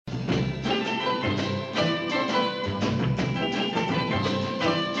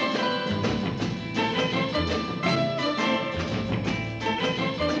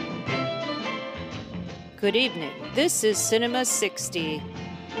Good evening. This is Cinema 60.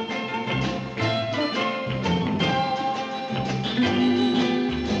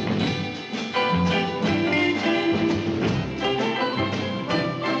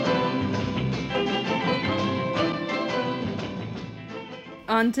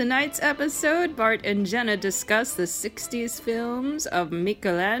 On tonight's episode, Bart and Jenna discuss the 60s films of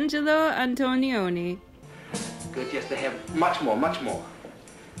Michelangelo Antonioni. Good, yes, they have much more.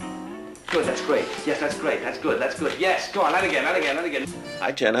 Good, that's great. Yes, that's great. That's good. Yes, go on, that again.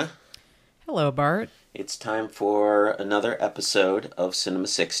 Hi, Jenna. Hello, Bart. It's time for another episode of Cinema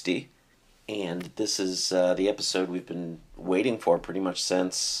 60. And this is the episode we've been waiting for pretty much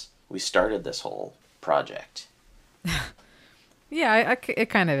since we started this whole project. Yeah, it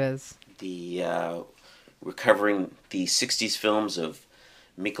kind of is. We're covering the 60s films of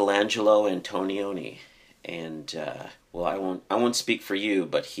Michelangelo Antonioni. And, well, I won't speak for you,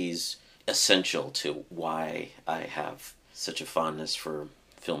 but he's essential to why I have such a fondness for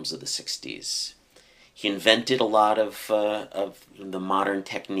films of the 60s. He invented a lot of the modern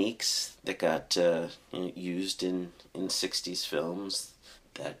techniques that got used in 60s films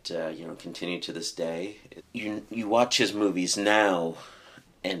that continue to this day. You watch his movies now,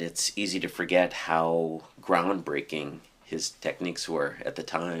 and it's easy to forget how groundbreaking his techniques were at the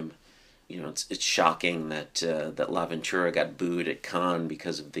time. It's shocking that La Ventura got booed at Cannes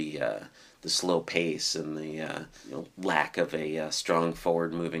because of the slow pace and the lack of a strong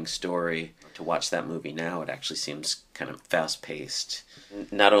forward-moving story. To watch that movie now, it actually seems kind of fast-paced.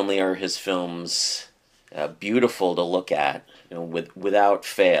 Not only are his films beautiful to look at, without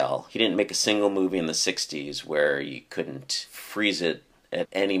fail. He didn't make a single movie in the 60s where you couldn't freeze it at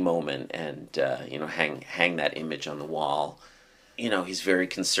any moment and hang that image on the wall. He's very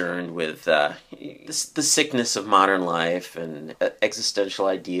concerned with the sickness of modern life and existential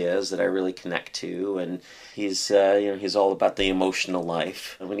ideas that I really connect to, and he's all about the emotional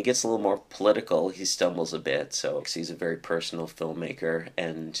life. And when he gets a little more political, he stumbles a bit. So he's a very personal filmmaker,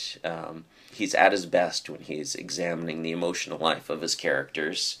 and he's at his best when he's examining the emotional life of his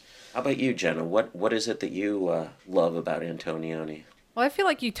characters. How about you, Jenna? What is it that you love about Antonioni? Well, I feel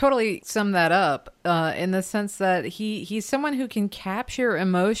like you totally summed that up in the sense that he's someone who can capture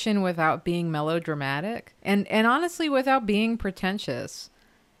emotion without being melodramatic and honestly without being pretentious.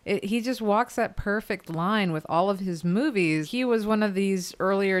 He just walks that perfect line with all of his movies. He was one of these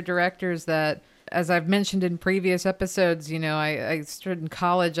earlier directors that, as I've mentioned in previous episodes, I started in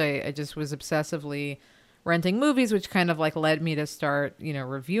college. I just was obsessively renting movies, which kind of like led me to start,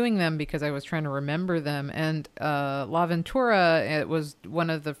 reviewing them because I was trying to remember them. And La Ventura, it was one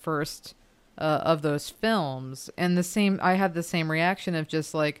of the first of those films. And I had the same reaction of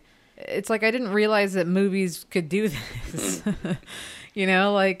just like, it's like I didn't realize that movies could do this.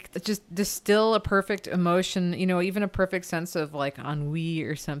 Just distill a perfect emotion, even a perfect sense of like ennui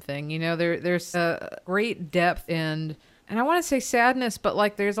or something. There's a great depth and I want to say sadness, but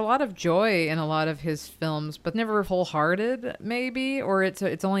like there's a lot of joy in a lot of his films, but never wholehearted maybe, or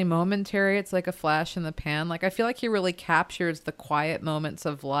it's only momentary. It's like a flash in the pan. Like I feel like he really captures the quiet moments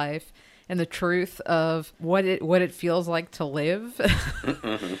of life and the truth of what it feels like to live.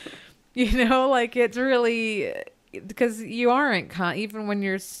 Like it's really, because you aren't even when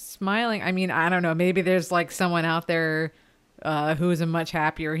you're smiling. I mean, I don't know. Maybe there's like someone out there who is a much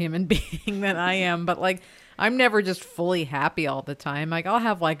happier human being than I am, but like I'm never just fully happy all the time. Like I'll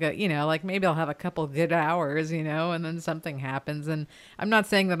have like maybe I'll have a couple good hours, and then something happens. And I'm not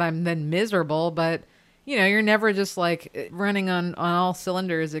saying that I'm then miserable, but you're never just like running on all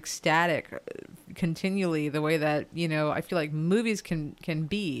cylinders, ecstatic continually the way that, I feel like movies can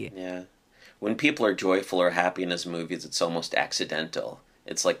be. Yeah. When people are joyful or happy in his movies, it's almost accidental.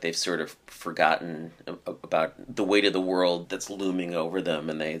 It's like they've sort of forgotten about the weight of the world that's looming over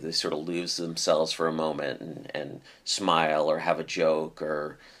them, and they sort of lose themselves for a moment and smile or have a joke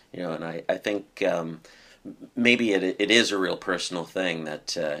or, and I think maybe it is a real personal thing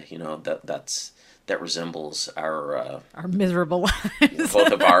that, that resembles our miserable lives.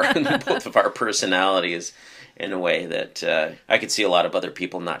 both of our personalities in a way that I could see a lot of other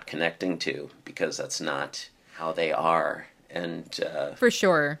people not connecting to because that's not how they are. And for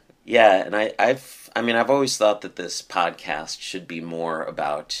sure. Yeah, and I've always thought that this podcast should be more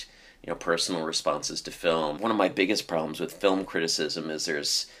about, personal responses to film. One of my biggest problems with film criticism is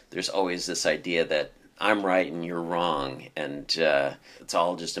there's always this idea that I'm right and you're wrong, and it's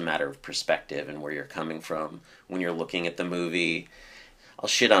all just a matter of perspective and where you're coming from when you're looking at the movie. I'll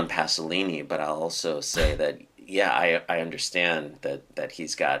shit on Pasolini, but I'll also say that yeah, I understand that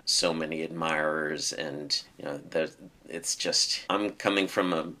he's got so many admirers, and it's just, I'm coming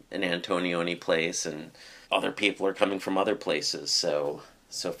from an Antonioni place, and other people are coming from other places. So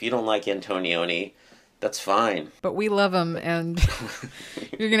if you don't like Antonioni, that's fine. But we love him, and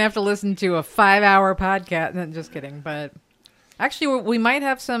you're gonna have to listen to a 5-hour podcast. No, just kidding, but. Actually, we might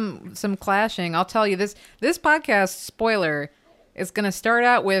have some clashing. I'll tell you this podcast, spoiler, is going to start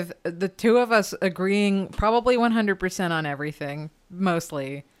out with the two of us agreeing probably 100% on everything,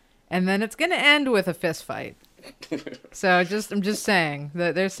 mostly. And then it's going to end with a fist fight. So I'm just saying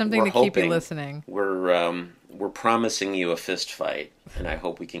that there's something to keep you listening. We're promising you a fist fight, and I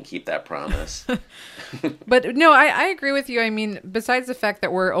hope we can keep that promise. But no, I agree with you. I mean, besides the fact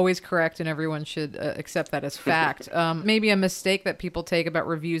that we're always correct and everyone should accept that as fact, maybe a mistake that people take about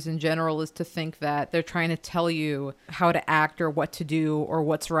reviews in general is to think that they're trying to tell you how to act or what to do or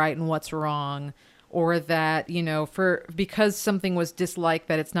what's right and what's wrong, or that, because something was disliked,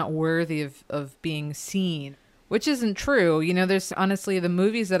 that it's not worthy of being seen. Which isn't true. There's honestly the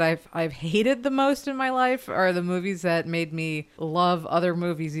movies that I've hated the most in my life are the movies that made me love other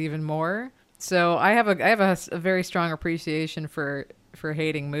movies even more. So I have a very strong appreciation for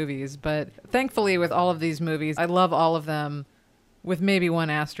hating movies, but thankfully with all of these movies, I love all of them, with maybe one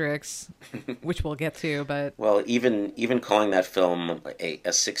asterisk, which we'll get to. But well, even calling that film a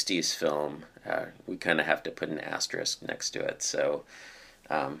 60s film, we kind of have to put an asterisk next to it. So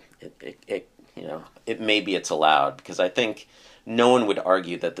maybe it's allowed, because I think no one would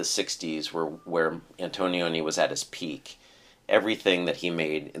argue that the 60s were where Antonioni was at his peak. Everything that he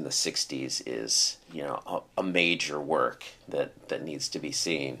made in the 60s is, a major work that needs to be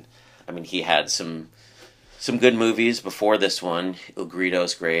seen. I mean, he had some good movies before this one. Il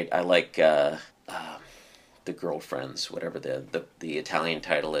Grido's great. I like The Girlfriends, whatever the Italian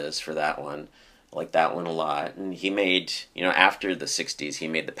title is for that one. I like that one a lot. And he made, after the 60s, he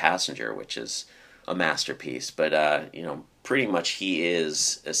made The Passenger, which is a masterpiece. But, pretty much he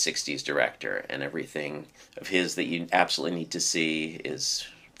is a 60s director, and everything of his that you absolutely need to see is,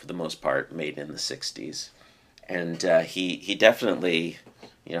 for the most part, made in the 60s. And he definitely,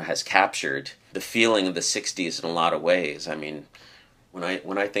 has captured the feeling of the 60s in a lot of ways. I mean,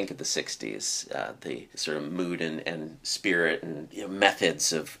 when I think of the 60s, the sort of mood and spirit and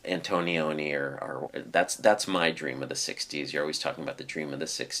methods of Antonioni are that's my dream of the 60s. You're always talking about the dream of the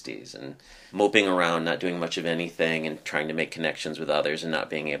 60s, and moping around, not doing much of anything, and trying to make connections with others and not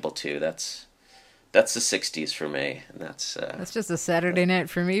being able to. That's the 60s for me, and that's just a Saturday night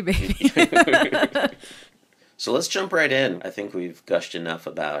for me, baby. So let's jump right in. I think we've gushed enough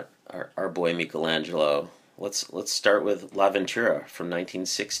about our boy Michelangelo. Let's start with La Ventura from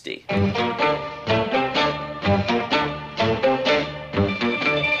 1960. A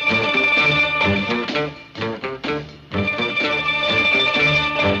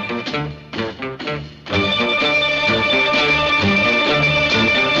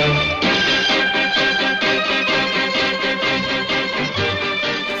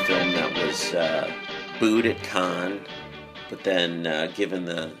film that was booed at Cannes, but then given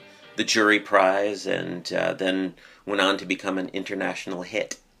the jury prize, and then went on to become an international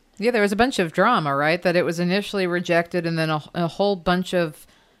hit. Yeah, there was a bunch of drama, right? That it was initially rejected, and then a whole bunch of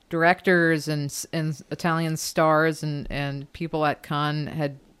directors and Italian stars and people at Cannes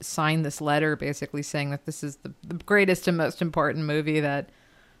had signed this letter basically saying that this is the greatest and most important movie that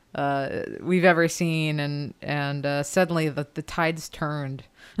we've ever seen, and suddenly the tides turned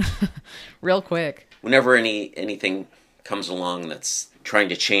real quick. Whenever anything comes along that's trying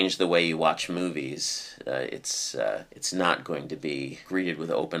to change the way you watch movies, it's not going to be greeted with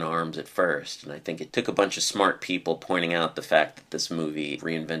open arms at first. And I think it took a bunch of smart people pointing out the fact that this movie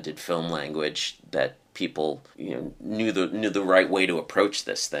reinvented film language, that people knew the right way to approach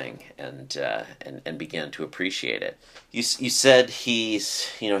this thing, and began to appreciate it. You said his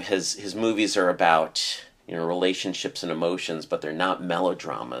movies are about relationships and emotions, but they're not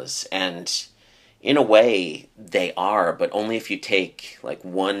melodramas, and in a way, they are, but only if you take like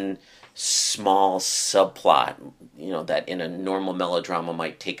one small subplot, that in a normal melodrama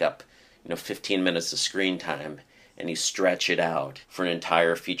might take up, 15 minutes of screen time, and you stretch it out for an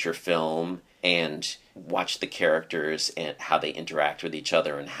entire feature film and watch the characters and how they interact with each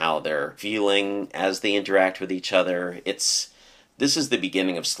other and how they're feeling as they interact with each other. This is the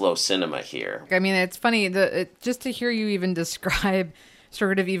beginning of slow cinema here. I mean, it's funny just to hear you even describe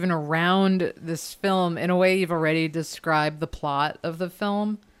sort of even around this film. In a way, you've already described the plot of the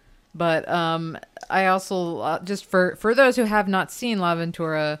film. But I also, just for those who have not seen La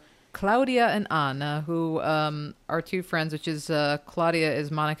Ventura, Claudia and Anna, who are two friends, which is Claudia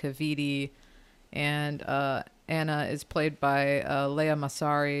is Monica Vitti, and Anna is played by Leah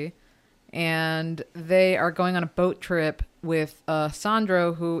Masari. And they are going on a boat trip with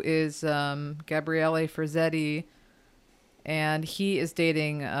Sandro, who is Gabriele Ferzetti, and he is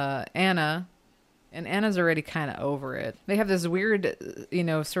dating Anna, and Anna's already kind of over it. They have this weird,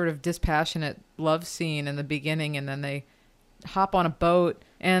 sort of dispassionate love scene in the beginning, and then they hop on a boat,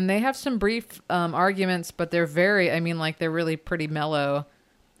 and they have some brief arguments, but they're they're really pretty mellow.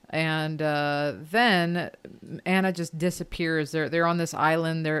 And then Anna just disappears. They're on this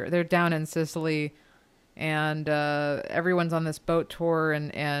island. They're down in Sicily, and everyone's on this boat tour,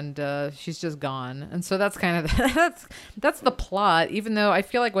 and she's just gone. And so that's kind of that's the plot. Even though I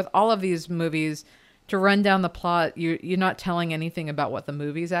feel like with all of these movies, to run down the plot, you're not telling anything about what the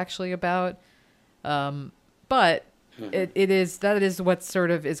movie's actually about. But it is what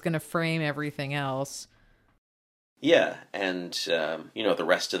sort of is going to frame everything else. Yeah, and, the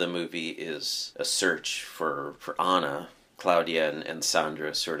rest of the movie is a search for Anna. Claudia and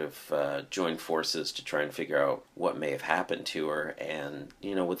Sandra sort of join forces to try and figure out what may have happened to her. And,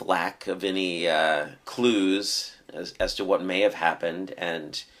 with lack of any clues as to what may have happened,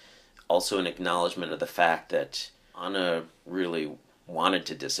 and also an acknowledgement of the fact that Anna really wanted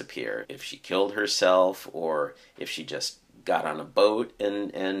to disappear. If she killed herself, or if she just got on a boat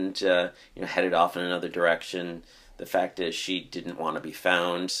and headed off in another direction. The fact is she didn't want to be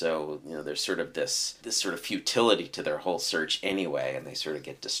found, so there's sort of this sort of futility to their whole search anyway, and they sort of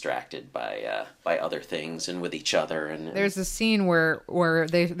get distracted by other things and with each other. And there's a scene where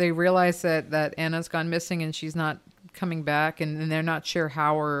they realize that Anna's gone missing and she's not coming back, and they're not sure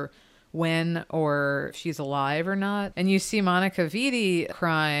how or when or if she's alive or not. And you see Monica Vitti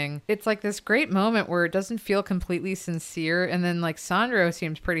crying. It's like this great moment where it doesn't feel completely sincere. And then like Sandro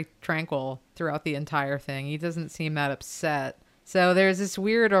seems pretty tranquil throughout the entire thing. He doesn't seem that upset. So there's this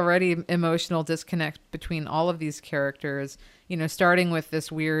weird already emotional disconnect between all of these characters, starting with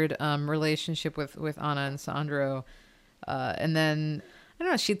this weird relationship with Anna and Sandro. And then, I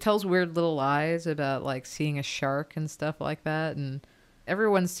don't know, she tells weird little lies about like seeing a shark and stuff like that. And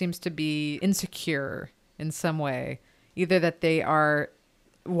everyone seems to be insecure in some way, either that they're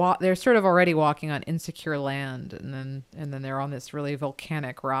sort of already walking on insecure land, and then they're on this really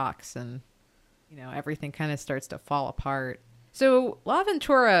volcanic rocks, and everything kind of starts to fall apart. So La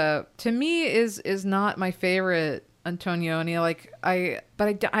Ventura to me is not my favorite Antonioni.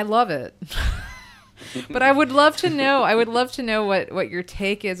 I love it. But I would love to know what your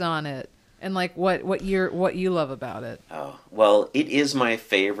take is on it. And like what you love about it. Oh, well, it is my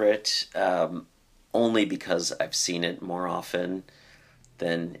favorite, only because I've seen it more often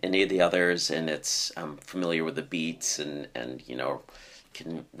than any of the others, and I'm familiar with the beats and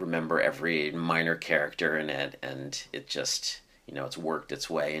can remember every minor character in it, and it just it's worked its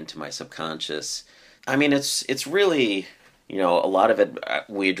way into my subconscious. I mean, it's really. A lot of it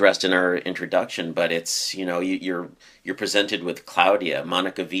we addressed in our introduction, but it's, you're presented with Claudia,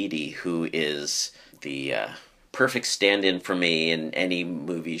 Monica Vitti, who is the perfect stand-in for me in any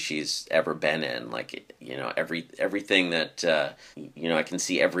movie she's ever been in. Like, everything that, I can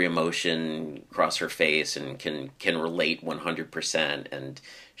see every emotion cross her face and can relate 100%. And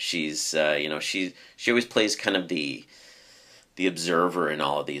she's, she always plays kind of the observer in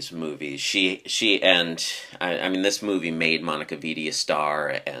all of these movies. She and I mean, this movie made Monica Vitti a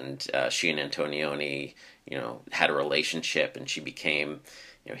star, and she and Antonioni, had a relationship, and she became,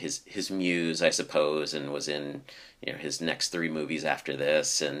 his muse, I suppose, and was in, his next 3 movies after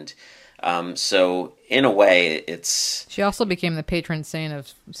this, and so in a way, she also became the patron saint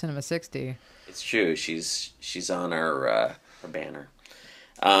of Cinema 60. It's true. She's on our banner.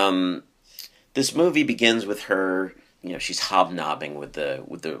 This movie begins with her. She's hobnobbing with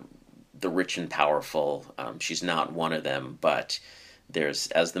the rich and powerful. She's not one of them, but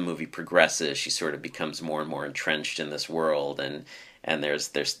as the movie progresses, she sort of becomes more and more entrenched in this world, and there's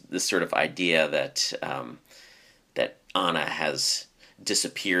this sort of idea that that Anna has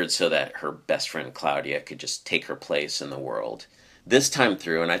disappeared so that her best friend Claudia could just take her place in the world. This time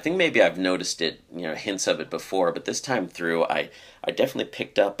through, and I think maybe I've noticed it, hints of it before, but this time through, I definitely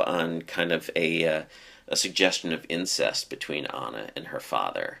picked up on kind of a suggestion of incest between Anna and her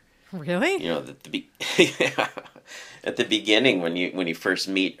father. Really? At the beginning, when you first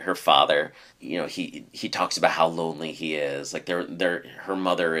meet her father, he talks about how lonely he is. Like her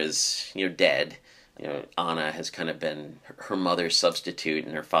mother is dead. Anna has kind of been her mother's substitute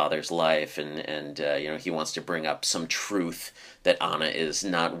in her father's life, and he wants to bring up some truth that Anna is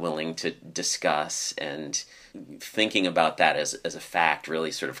not willing to discuss, and thinking about that as a fact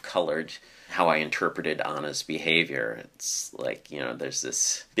really sort of colored how I interpreted Anna's behavior. It's like, there's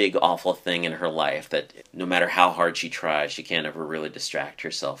this big awful thing in her life that no matter how hard she tries, she can't ever really distract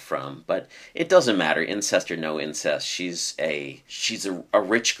herself from. But it doesn't matter, incest or no incest. She's a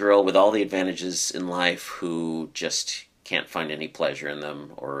rich girl with all the advantages in life who just can't find any pleasure in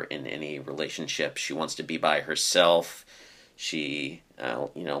them or in any relationship. She wants to be by herself. She,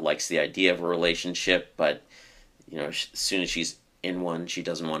 likes the idea of a relationship, but, as soon as she's in one, she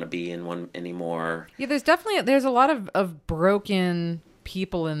doesn't want to be in one anymore. Yeah, there's a lot of broken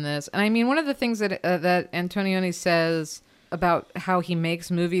people in this. And I mean, one of the things that Antonioni says about how he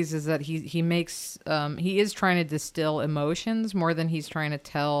makes movies is that he is trying to distill emotions more than he's trying to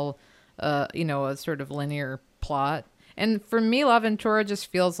tell a sort of linear plot. And for me, LaVentura just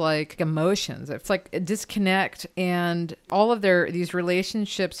feels like emotions. It's like a disconnect, and all of these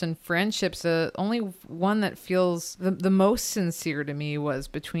relationships and friendships. Only one that feels the most sincere to me was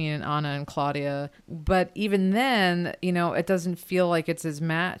between Anna and Claudia. But even then, it doesn't feel like it's as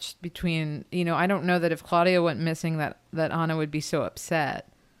matched between. I don't know that if Claudia went missing, that Anna would be so upset.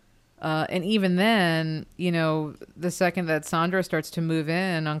 And even then, the second that Sandra starts to move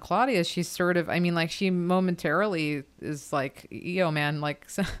in on Claudia, she's sort of, she momentarily is like, yo, man, like,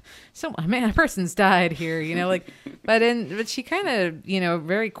 man, a person's died here, but she kind of,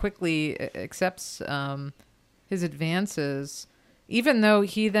 very quickly accepts his advances, even though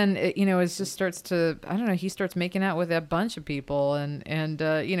he then, he starts making out with a bunch of people, and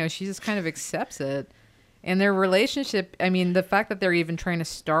she just kind of accepts it. And their relationship, the fact that they're even trying to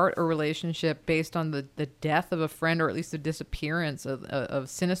start a relationship based on the death of a friend, or at least the disappearance of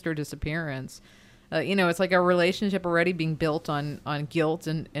sinister disappearance, it's like a relationship already being built on guilt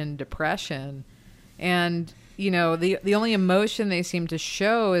and depression. And, the only emotion they seem to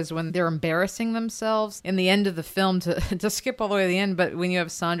show is when they're embarrassing themselves in the end of the film, to skip all the way to the end. But when you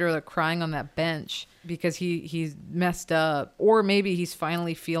have Sandra crying on that bench because he's messed up, or maybe he's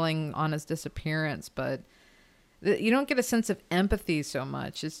finally feeling on his disappearance, but you don't get a sense of empathy so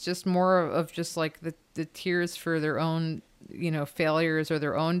much. It's just more of just like the tears for their own, failures or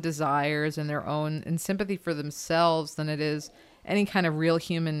their own desires and sympathy for themselves than it is any kind of real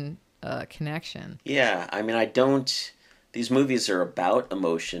human connection. Yeah, these movies are about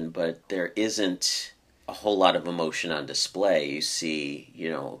emotion, but there isn't a whole lot of emotion on display. You see,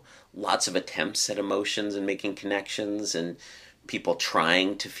 lots of attempts at emotions and making connections, and people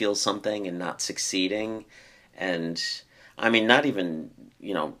trying to feel something and not succeeding. And not even,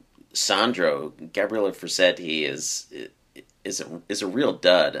 Sandro, Gabriele Ferzetti is a real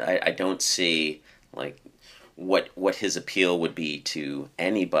dud. I don't see like what his appeal would be to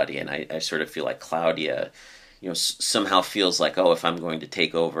anybody, and I sort of feel like Claudia, somehow feels like, oh, if I'm going to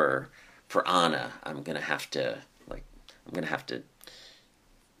take over for Anna, I'm gonna have to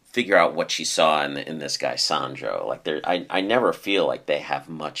figure out what she saw in this guy Sandro. Like I never feel like they have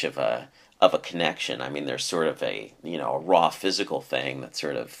much of a connection. There's sort of a raw physical thing that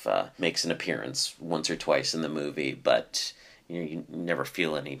sort of makes an appearance once or twice in the movie, but you never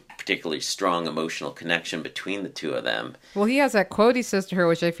feel any particularly strong emotional connection between the two of them. Well, he has that quote he says to her,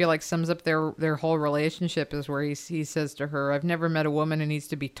 which I feel like sums up their whole relationship, is where he says to her, "I've never met a woman who needs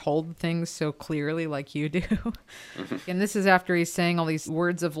to be told things so clearly like you do." And this is after he's saying all these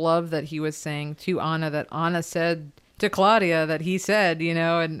words of love that he was saying to Anna, that Anna said to Claudia, that he said,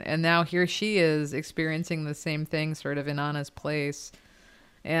 and now here she is experiencing the same thing sort of in Anna's place,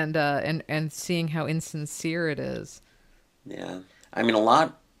 and seeing how insincere it is. Yeah. A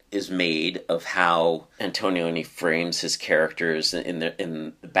lot is made of how Antonioni frames his characters in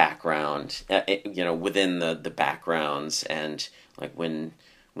the background, within the backgrounds, and like when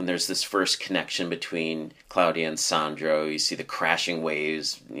there's this first connection between Claudia and Sandro, you see the crashing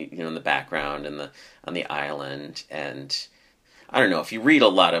waves, in the background and on the island. And I don't know, if you read a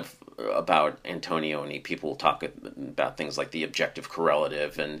lot about Antonioni, people will talk about things like the objective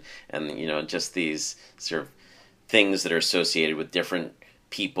correlative and just these sort of things that are associated with different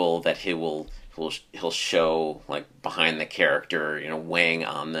people that he'll show like behind the character, weighing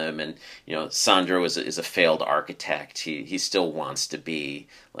on them. And Sandro is a failed architect. He still wants to be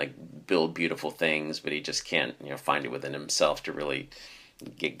like build beautiful things, but he just can't find it within himself to really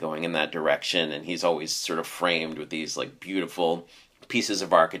get going in that direction. And he's always sort of framed with these like beautiful pieces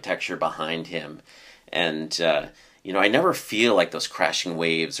of architecture behind him. And I never feel like those crashing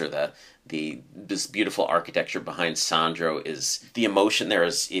waves or this beautiful architecture behind Sandro is the emotion there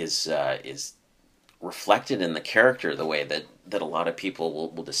is reflected in the character, the way that a lot of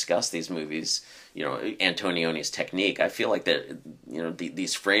people will discuss these movies, Antonioni's technique. I feel like that,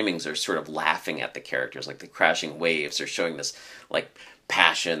 these framings are sort of laughing at the characters, like the crashing waves are showing this like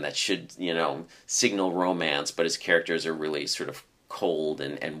passion that should, signal romance, but his characters are really sort of cold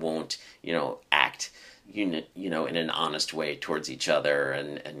and won't, act in an honest way towards each other,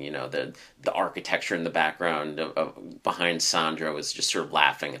 and the architecture in the background behind Sandro is just sort of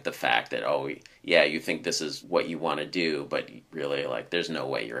laughing at the fact that, oh yeah, you think this is what you want to do, but really, like, there's no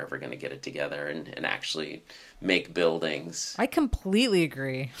way you're ever going to get it together and actually make buildings. I completely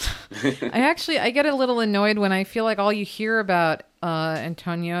agree. I get a little annoyed when I feel like all you hear about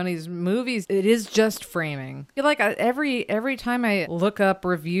Antonioni's movies, it is just framing. I feel like every time I look up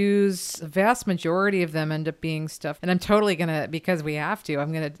reviews, the vast majority of them end up being stuff. And I'm totally gonna, because we have to,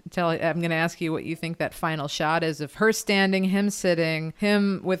 I'm gonna ask you what you think that final shot is of her standing, him sitting,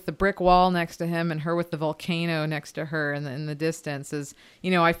 him with the brick wall next to him, and her with the volcano next to her in the distance. Is,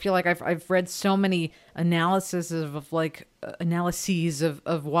 I feel like I've read so many analyses of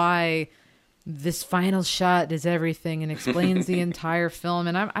why this final shot is everything and explains the entire film,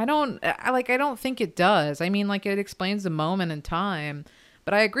 and I don't think it does. I mean, like, it explains the moment in time,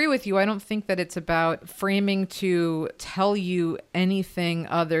 but I agree with you. I don't think that it's about framing to tell you anything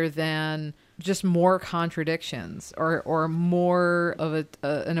other than just more contradictions or more of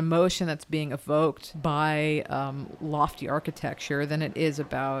an emotion that's being evoked by lofty architecture than it is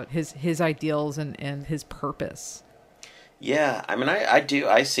about his ideals and his purpose. Yeah, I mean,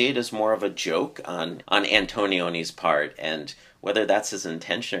 I see it as more of a joke on Antonioni's part, and whether that's his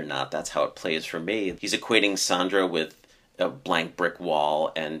intention or not, that's how it plays for me. He's equating Sandro with a blank brick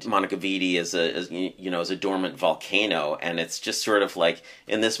wall, and Monica Vitti as a dormant volcano, and it's just sort of like,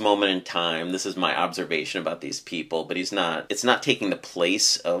 in this moment in time, this is my observation about these people, but it's not taking the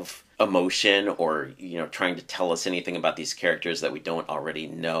place of emotion or trying to tell us anything about these characters that we don't already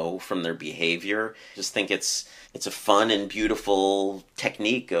know from their behavior. Just think it's a fun and beautiful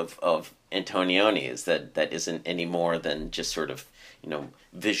technique of Antonioni's that isn't any more than just sort of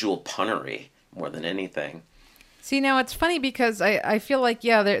visual punnery more than anything. See, now it's funny because I feel like,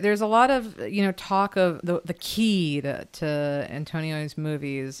 yeah, there's a lot of talk of the key to Antonioni's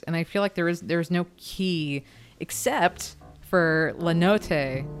movies, and I feel like there's no key except for La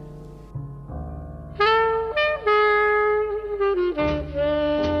Notte.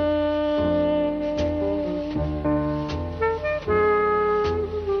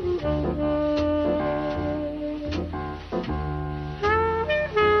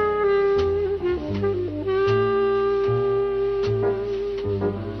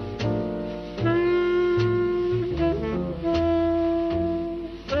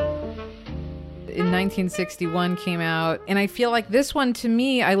 In 1961 came out, and I feel like this one, to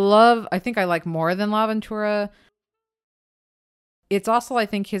me, I think I like more than L'Avventura. It's also, I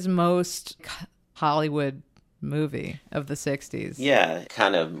think, his most Hollywood movie of the 60s. Yeah, it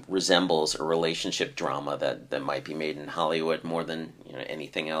kind of resembles a relationship drama that might be made in Hollywood more than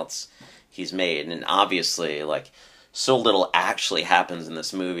anything else he's made. And obviously, like, so little actually happens in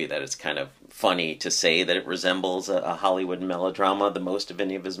this movie that it's kind of funny to say that it resembles a Hollywood melodrama, the most of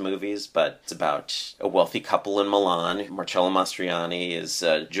any of his movies, but it's about a wealthy couple in Milan. Marcello Mastroianni is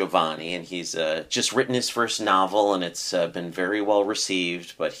Giovanni, and he's just written his first novel, and it's been very well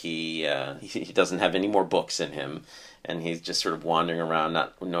received, but he doesn't have any more books in him. And he's just sort of wandering around,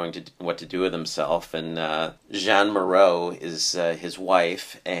 not knowing what to do with himself. And Jeanne Moreau is his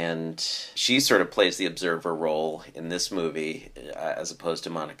wife, and she sort of plays the observer role in this movie, as opposed to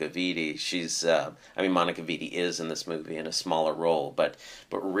Monica Vitti. Monica Vitti is in this movie in a smaller role, but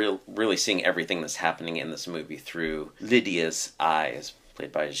really seeing everything that's happening in this movie through Lydia's eyes,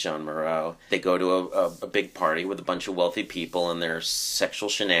 played by Jeanne Moreau. They go to a big party with a bunch of wealthy people, and there's sexual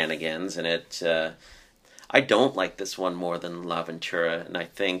shenanigans, and it... I don't like this one more than L'Avventura, and I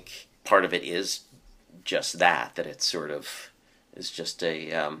think part of it is just that it sort of is just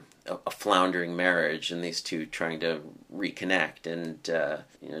a floundering marriage, and these two trying to reconnect, and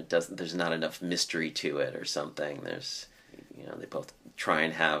there's not enough mystery to it or something. There's they both try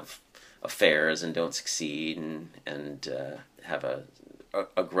and have affairs and don't succeed, and have a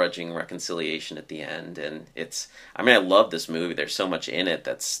grudging reconciliation at the end, and I love this movie. There's so much in it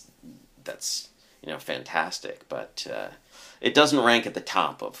that's fantastic, but it doesn't rank at the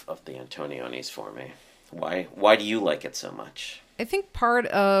top of the Antonioni's for me. Why do you like it so much? I think part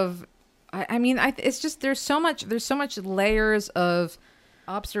of, it's just there's so much layers of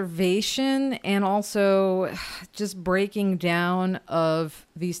observation and also just breaking down of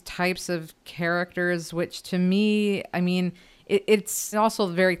these types of characters, which to me, it's also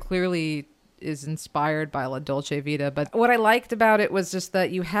very clearly is inspired by La Dolce Vita. But what I liked about it was just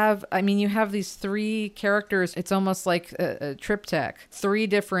that you have these three characters. It's almost like a triptych, three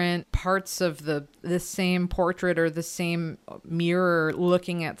different parts of the same portrait or the same mirror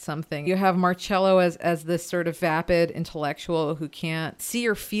looking at something. You have Marcello as this sort of vapid intellectual who can't see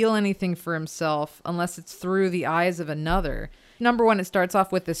or feel anything for himself unless it's through the eyes of another. Number one, it starts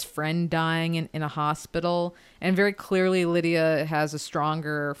off with this friend dying in a hospital, and very clearly Lydia has a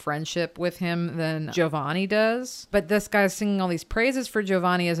stronger friendship with him than Giovanni does. But this guy's singing all these praises for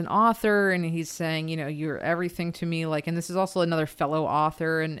Giovanni as an author, and he's saying, you're everything to me. And this is also another fellow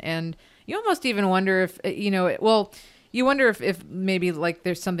author, and you almost even wonder if, you wonder if maybe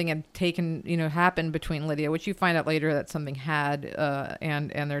there's something had happened between Lydia, which you find out later that something had,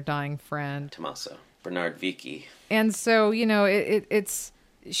 and their dying friend. Tommaso. Bernard Vicky. And so, it's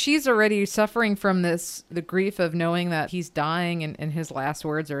she's already suffering from the grief of knowing that he's dying, and his last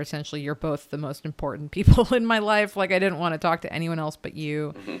words are essentially, "You're both the most important people in my life. I didn't want to talk to anyone else but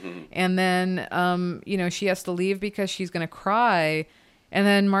you." And then, she has to leave because she's going to cry. And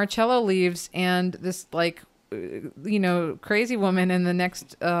then Marcello leaves, and this crazy woman in the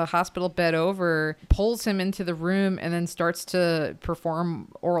next hospital bed over pulls him into the room and then starts to perform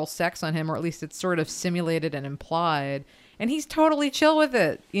oral sex on him, or at least it's sort of simulated and implied. And he's totally chill with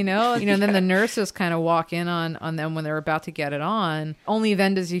it, And then the nurses kind of walk in on them when they're about to get it on. Only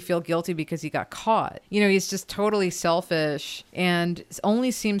then does he feel guilty because he got caught. He's just totally selfish and only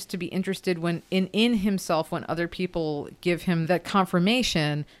seems to be interested when in himself when other people give him that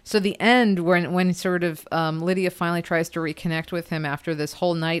confirmation. So the end when sort of Lydia finally tries to reconnect with him after this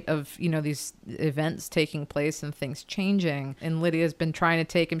whole night of, these events taking place and things changing. And Lydia's been trying to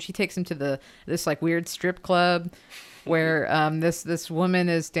take him. She takes him to this weird strip club where this woman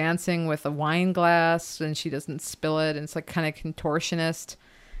is dancing with a wine glass and she doesn't spill it, and it's kind of contortionist.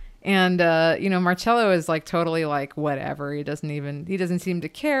 And Marcello is totally whatever. He doesn't seem to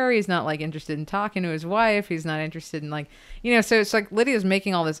care. He's not interested in talking to his wife. He's not interested in so it's Lydia's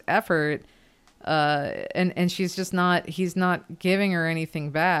making all this effort, and she's just he's not giving her anything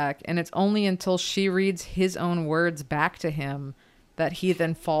back. And it's only until she reads his own words back to him that he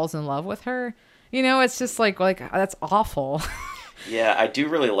then falls in love with her. It's just that's awful. Yeah, I do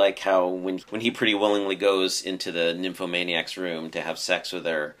really like how when he pretty willingly goes into the nymphomaniac's room to have sex with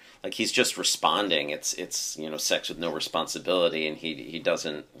her, he's just responding. It's sex with no responsibility, and he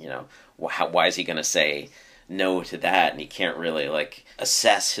doesn't, why is he going to say no to that? And he can't really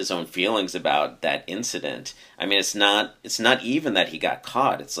assess his own feelings about that incident. I mean, it's not even that he got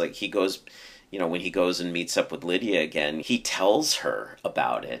caught. It's he goes, when he goes and meets up with Lydia again, he tells her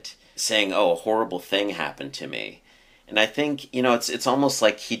about it, saying, "Oh, a horrible thing happened to me." And I think, it's almost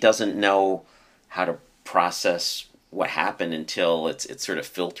like he doesn't know how to process what happened until it's sort of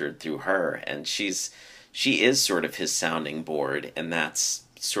filtered through her. And she is sort of his sounding board, and that's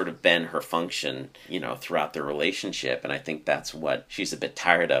sort of been her function, throughout the relationship. And I think that's what she's a bit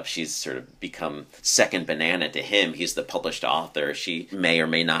tired of. She's sort of become second banana to him. He's the published author. She may or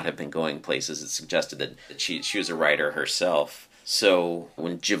may not have been going places. It suggested that she was a writer herself. So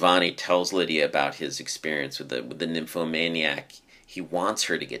when Giovanni tells Lydia about his experience with the nymphomaniac, he wants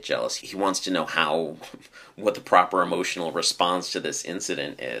her to get jealous. He wants to know what the proper emotional response to this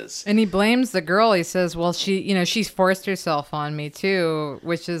incident is. And he blames the girl. He says, "Well, she's forced herself on me too,"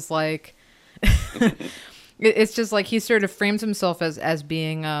 which is it's just he sort of frames himself as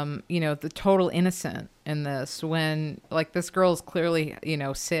being the total innocent in this, when this girl is clearly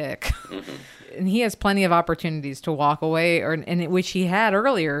sick. Mm-hmm. And he has plenty of opportunities to walk away, which he had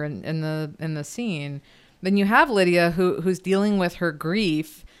earlier in the scene. Then you have Lydia who's dealing with her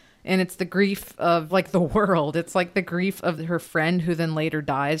grief, and it's the grief of the world. It's the grief of her friend who then later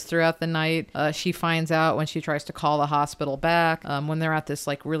dies throughout the night. She finds out when she tries to call the hospital back, when they're at this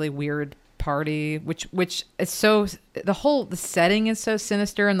really weird party, which is so, the setting is so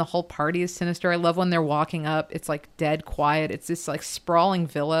sinister, and the whole party is sinister. I love when they're walking up. It's dead quiet. It's this sprawling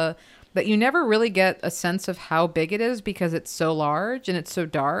villa that you never really get a sense of how big it is because it's so large and it's so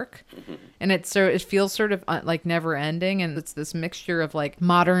dark. Mm-hmm. And it feels sort of never ending. And it's this mixture of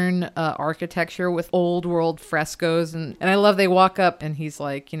modern architecture with old world frescoes. And I love they walk up and he's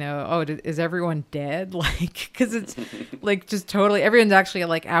 "Oh, is everyone dead?" Because it's just totally, everyone's actually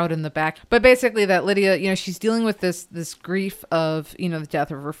out in the back. But basically that Lydia, she's dealing with this grief of, the death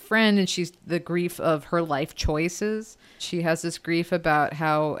of her friend, and she's the grief of her life choices. She has this grief about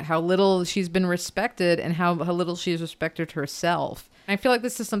how little she's been respected and how little she's respected herself. I feel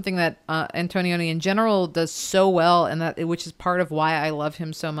this is something that Antonioni in general does so well, and which is part of why I love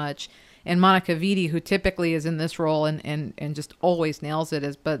him so much. And Monica Vitti, who typically is in this role and just always nails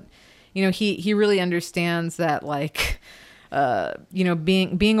it, but he really understands that, like,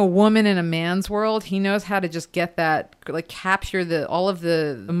 being a woman in a man's world, he knows how to just get that, like, capture all of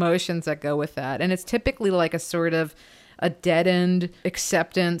the emotions that go with that. And it's typically like a sort of a deadened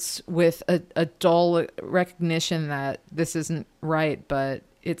acceptance with a dull recognition that this isn't right, but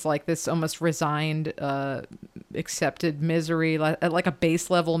it's like this almost resigned, accepted misery, like a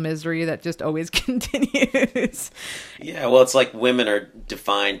base level misery that just always continues. Yeah, well, it's like women are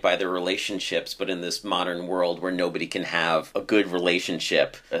defined by their relationships, but in this modern world where nobody can have a good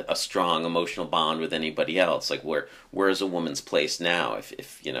relationship, a strong emotional bond with anybody else, like where's a woman's place now?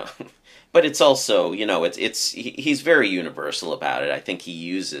 If but it's also, he's very universal about it. I think he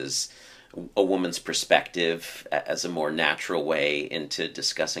uses a woman's perspective as a more natural way into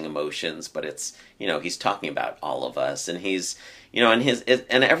discussing emotions, but it's, he's talking about all of us, and he's,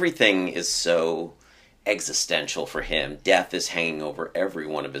 and everything is so existential for him. Death is hanging over every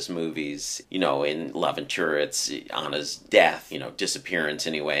one of his movies. In L'Aventure, it's Anna's death, disappearance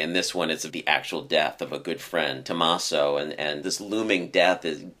anyway. And this one, it's the actual death of a good friend, Tommaso. And this looming death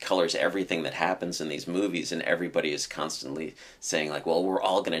colors everything that happens in these movies. And everybody is constantly saying, like, well, we're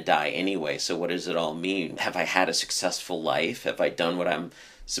all going to die anyway. So what does it all mean? Have I had a successful life? Have I done what I'm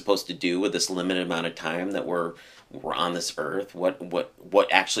supposed to do with this limited amount of time that we're on this earth?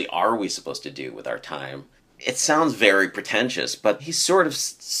 What actually are we supposed to do with our time? It sounds very pretentious, but he's sort of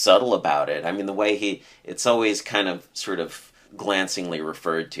subtle about it. I mean, the way it's always kind of sort of glancingly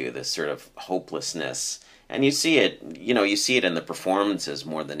referred to, this sort of hopelessness. And you see it in the performances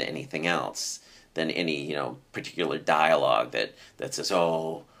more than anything else, than any, particular dialogue that says,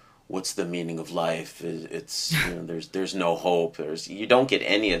 oh, what's the meaning of life? It's, there's no hope. You don't get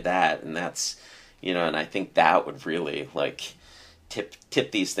any of that. And that's, and I think that would really, like,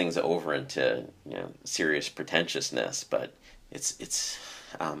 tip these things over into, serious pretentiousness. But it's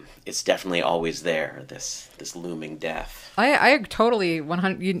definitely always there, this looming death. I totally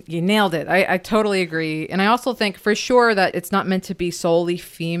 100. You nailed it. I totally agree, and I also think for sure that it's not meant to be solely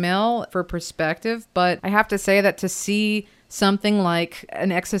female for perspective. But I have to say that to see something like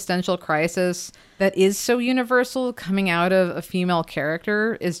an existential crisis that is so universal coming out of a female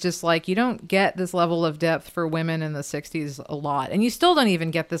character is just like, you don't get this level of depth for women in the 60s a lot. And you still don't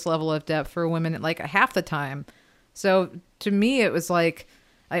even get this level of depth for women like half the time. So to me, it was like,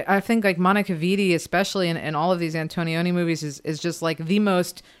 I think like Monica Vitti, especially in all of these Antonioni movies, is just like the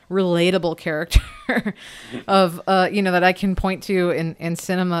most relatable character of, that I can point to in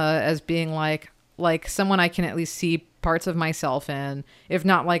cinema as being like someone I can at least see parts of myself in, if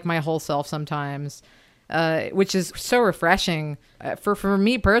not like my whole self sometimes, which is so refreshing. For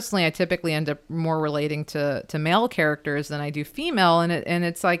me personally, I typically end up more relating to male characters than I do female, and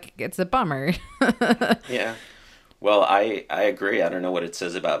it's like, it's a bummer. Yeah. Well, I agree. I don't know what it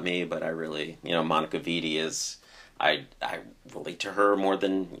says about me, but I really, Monica Vitti is, I relate to her more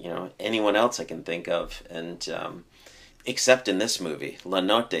than, anyone else I can think of. And, except in this movie, La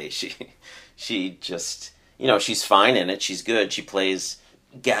Notte, she just, she's fine in it. She's good. She plays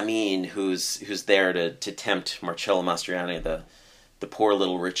Gamine, who's there to tempt Marcello Mastroianni, the poor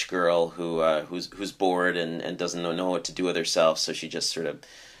little rich girl who's bored and doesn't know what to do with herself. So she just sort of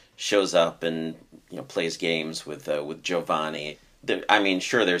shows up and plays games with Giovanni.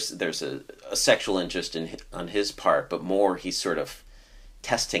 Sure, there's a sexual interest on his part, but more he's sort of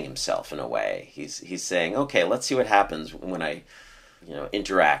testing himself in a way. He's saying, okay, let's see what happens when I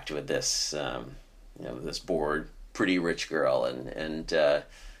interact with this this bored, pretty rich girl, and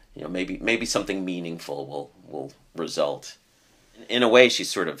maybe something meaningful will result. In a way, she's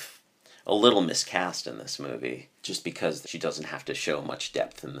sort of a little miscast in this movie, just because she doesn't have to show much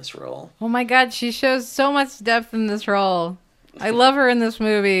depth in this role. Oh my God, she shows so much depth in this role. I love her in this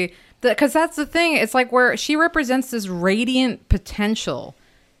movie. Because that's the thing. It's like where she represents this radiant potential.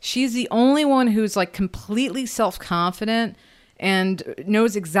 She's the only one who's like completely self-confident and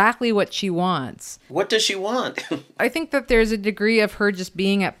knows exactly what she wants. What does she want? I think that there's a degree of her just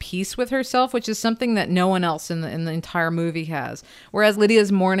being at peace with herself, which is something that no one else in the entire movie has. Whereas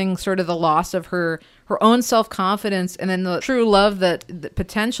Lydia's mourning sort of the loss of her own self-confidence, and then the true love, the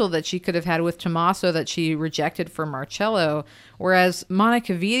potential that she could have had with Tommaso that she rejected for Marcello. Whereas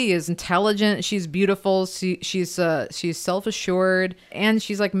Monica Vitti is intelligent, she's beautiful, she's self-assured, and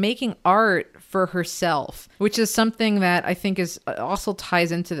she's like making art for herself, which is something that I think is also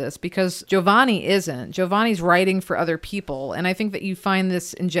ties into this, because Giovanni isn't. Giovanni's writing for other people, and I think that you find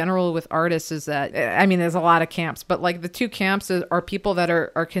this in general with artists is that, there's a lot of camps, but like the two camps are people that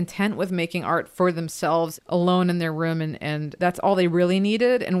are content with making art for themselves alone in their room, and that's all they really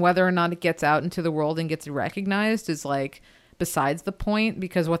needed, and whether or not it gets out into the world and gets recognized is like besides the point,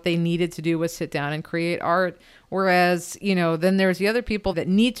 because what they needed to do was sit down and create art. Whereas, then there's the other people that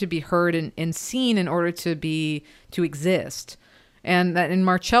need to be heard and seen in order to exist. And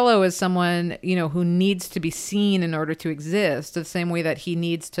Marcello is someone, who needs to be seen in order to exist, the same way that he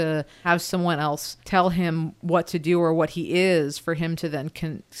needs to have someone else tell him what to do or what he is for him to then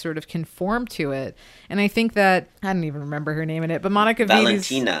sort of conform to it. And I think that, I don't even remember her name in it, but Monica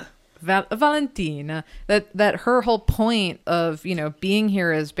Valentina. Valentina, that her whole point of, being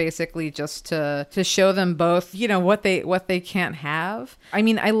here is basically just to show them both, what they can't have. I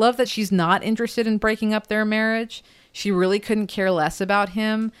mean, I love that she's not interested in breaking up their marriage. She really couldn't care less about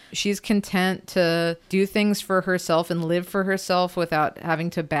him. She's content to do things for herself and live for herself without having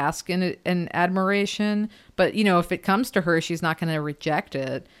to bask in admiration. But, if it comes to her, she's not going to reject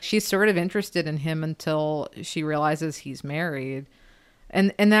it. She's sort of interested in him until she realizes he's married.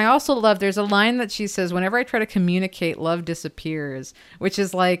 And I also love, there's a line that she says, whenever I try to communicate, love disappears, which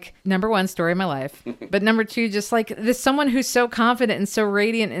is like, number one, story of my life. But number two, just like this, someone who's so confident and so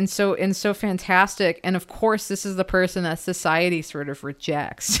radiant and so fantastic. And of course, this is the person that society sort of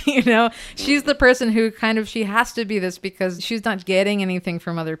rejects, she's the person who she has to be this because she's not getting anything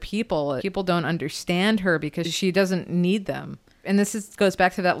from other people. People don't understand her because she doesn't need them. And goes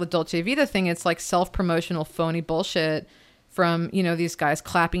back to that La Dolce Vita thing. It's like self-promotional phony bullshit from, these guys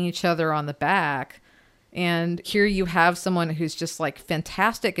clapping each other on the back. And here you have someone who's just like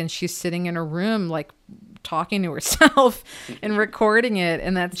fantastic, and she's sitting in a room like talking to herself and recording it,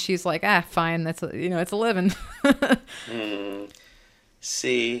 and that she's like, fine, that's it's a living.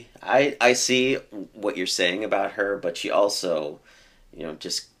 See, I see what you're saying about her, but she also,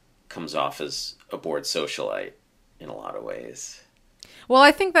 just comes off as a bored socialite in a lot of ways. Well,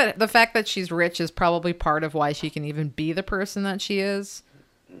 I think that the fact that she's rich is probably part of why she can even be the person that she is.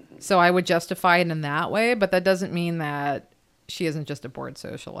 So I would justify it in that way, but that doesn't mean that she isn't just a bored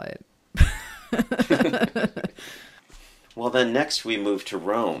socialite. Well, then next we move to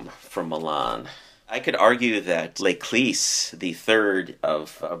Rome from Milan. I could argue that L'Eclisse, the third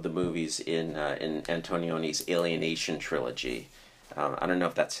of the movies in Antonioni's Alienation trilogy, I don't know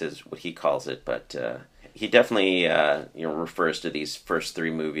if that's what he calls it, but he definitely refers to these first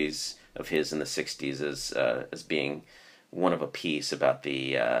three movies of his in the 60s as being one of a piece about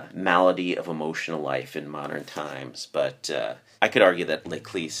the malady of emotional life in modern times. But I could argue that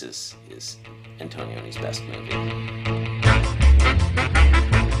L'Eclisse is Antonioni's best movie.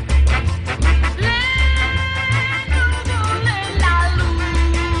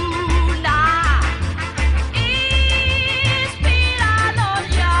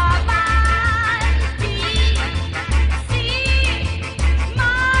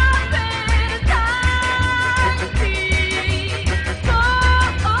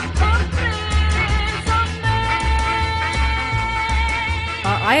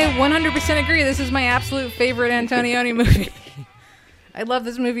 I 100% agree. This is my absolute favorite Antonioni movie. I love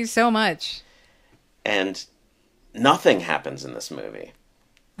this movie so much. And nothing happens in this movie.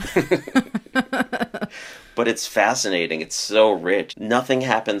 But it's fascinating. It's so rich. Nothing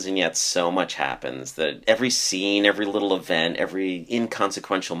happens, and yet so much happens. That every scene, every little event, every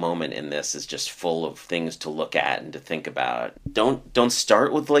inconsequential moment in this is just full of things to look at and to think about. Don't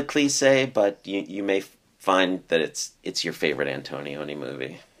start with L'Eclisse, but you may find that it's your favorite Antonioni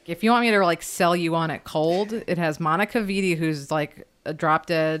movie. If you want me to sell you on it cold, it has Monica Vitti, who's like a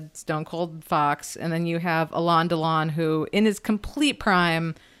drop-dead stone cold fox, and then you have Alain Delon, who in his complete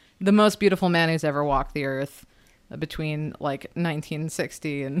prime, the most beautiful man who's ever walked the earth, between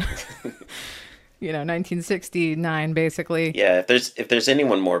 1960 and 1969 basically. Yeah, if there's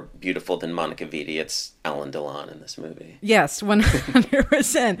anyone more beautiful than Monica Vitti, it's Alain Delon in this movie. Yes,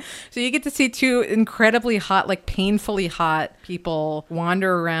 100%. So you get to see two incredibly hot, painfully hot people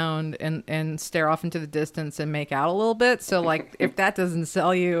wander around and stare off into the distance and make out a little bit. So if that doesn't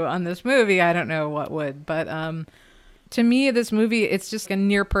sell you on this movie, I don't know what would. But to me, this movie, it's just a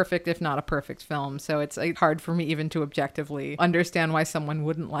near perfect, if not a perfect film. So it's hard for me even to objectively understand why someone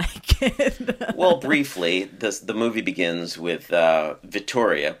wouldn't like it. Well, briefly, the movie begins with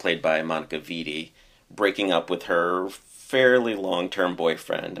Vittoria, played by Monica Vitti, breaking up with her fairly long-term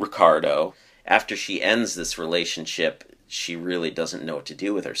boyfriend, Riccardo. After she ends this relationship, she really doesn't know what to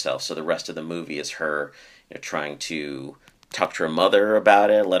do with herself. So the rest of the movie is her trying to talk to her mother about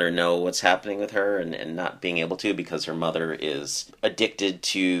it, let her know what's happening with her, and not being able to because her mother is addicted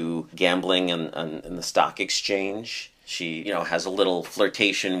to gambling in the stock exchange. She, has a little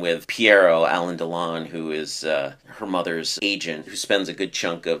flirtation with Piero, Alain Delon, who is her mother's agent, who spends a good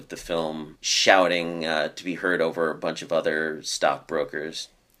chunk of the film shouting to be heard over a bunch of other stockbrokers.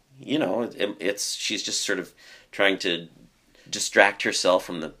 She's just sort of trying to distract herself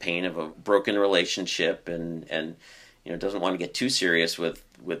from the pain of a broken relationship, and doesn't want to get too serious with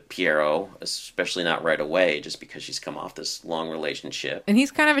Piero, especially not right away, just because she's come off this long relationship. And he's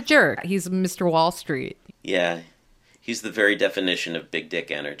kind of a jerk. He's Mr. Wall Street. Yeah. He's the very definition of big dick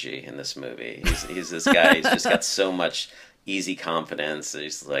energy in this movie. He's this guy. He's just got so much easy confidence.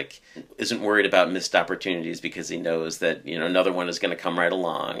 He's like, isn't worried about missed opportunities because he knows that, another one is going to come right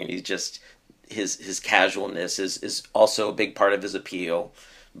along. And he's just, his casualness is also a big part of his appeal.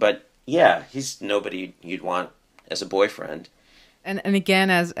 But yeah, he's nobody you'd want as a boyfriend. And again,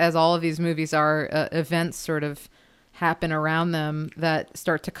 as all of these movies are, events sort of happen around them that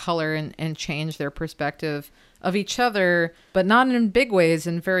start to color and change their perspective of each other, but not in big ways,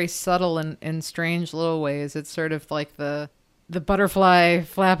 in very subtle and strange little ways. It's sort of like the butterfly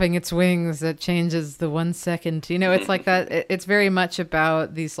flapping its wings that changes the 1 second. It's like that. It's very much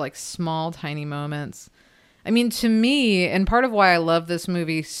about these like small, tiny moments. I mean, to me, and part of why I love this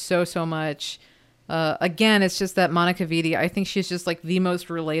movie so much, again, it's just that Monica Vitti, I think she's just like the most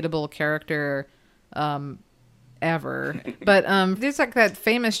relatable character ever. But there's like that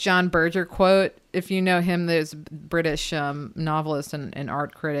famous John Berger quote. If you know him, there's a British novelist and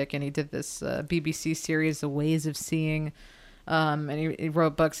art critic, and he did this BBC series, The Ways of Seeing, and he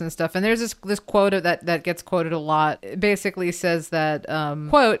wrote books and stuff. And there's this quote that gets quoted a lot. It basically says that,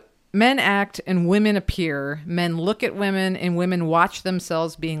 quote, "Men act and women appear. Men look at women and women watch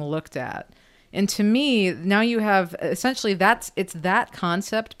themselves being looked at." And to me, now you have essentially it's that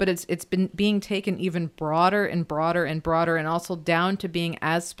concept, but it's been being taken even broader and broader and broader, and also down to being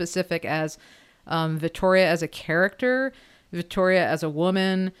as specific as Vittoria as a character, Vittoria as a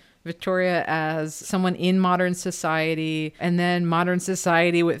woman, Victoria as someone in modern society, and then modern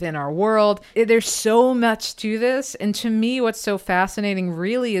society within our world. There's so much to this, and to me, what's so fascinating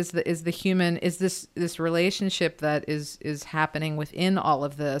really is this relationship that is happening within all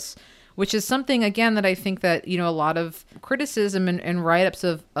of this, which is something, again, that I think that, a lot of criticism and write-ups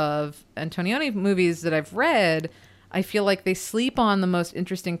of Antonioni movies that I've read, I feel like they sleep on the most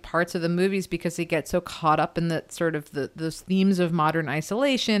interesting parts of the movies because they get so caught up in the sort of those themes of modern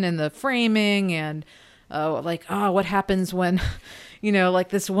isolation and the framing and what happens when, like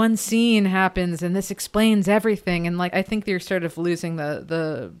this one scene happens and this explains everything. And like, I think they're sort of losing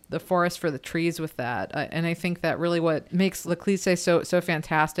the forest for the trees with that. And I think that really what makes L'Eclisse so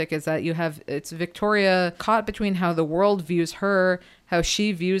fantastic is that it's Victoria caught between how the world views her, how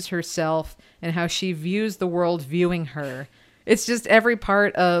she views herself, and how she views the world viewing her. It's just every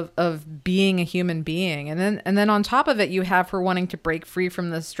part of being a human being. And then on top of it, you have her wanting to break free from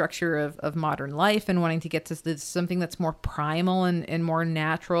the structure of modern life and wanting to get to something that's more primal and more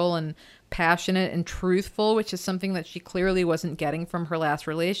natural and passionate and truthful, which is something that she clearly wasn't getting from her last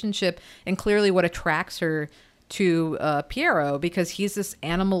relationship, and clearly what attracts her to Piero, because he's this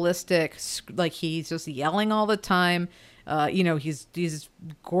animalistic, like he's just yelling all the time. He's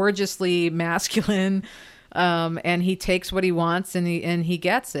gorgeously masculine. And he takes what he wants and he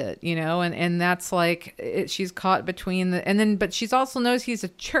gets it, and that's like she's caught between but she's also knows he's a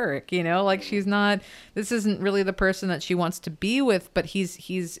jerk, like this isn't really the person that she wants to be with, but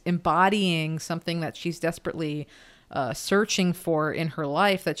he's embodying something that she's desperately searching for in her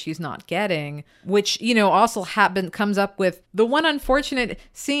life that she's not getting, which, also comes up with the one unfortunate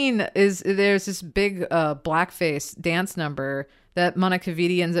scene is there's this big blackface dance number that Monica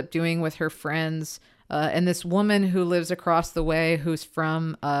Vitti ends up doing with her friends. And this woman who lives across the way, who's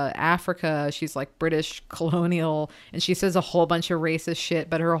from Africa, she's like British colonial, and she says a whole bunch of racist shit,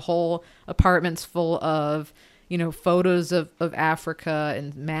 but her whole apartment's full of, photos of Africa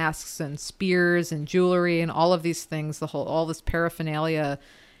and masks and spears and jewelry and all of these things, all this paraphernalia.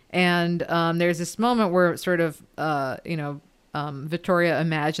 And there's this moment where sort of, Vittoria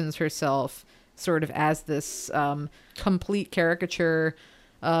imagines herself sort of as this complete caricature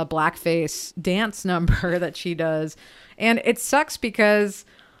blackface dance number that she does. And it sucks because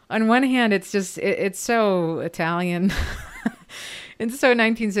on one hand, it's just, it's so Italian. It's so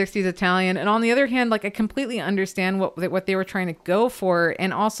 1960s Italian. And on the other hand, like, I completely understand what they were trying to go for.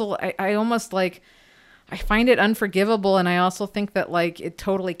 And also I almost like, I find it unforgivable. And I also think that like, it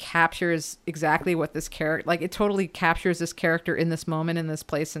totally captures exactly what this character, like it totally captures this character in this moment, in this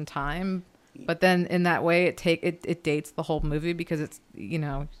place and time. But then in that way, it dates the whole movie because it's,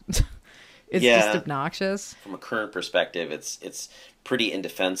 it's just obnoxious. From a current perspective, it's pretty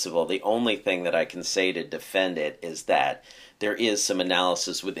indefensible. The only thing that I can say to defend it is that there is some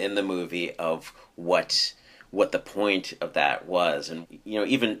analysis within the movie of what the point of that was. And,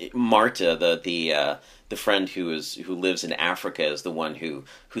 even Marta, the friend who lives in Africa, is the one who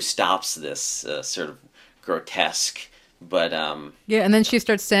stops this sort of grotesque But Yeah, and then she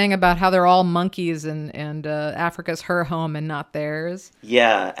starts saying about how they're all monkeys and Africa's her home and not theirs.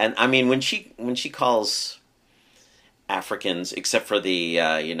 yeah, and I mean when she calls Africans, except for the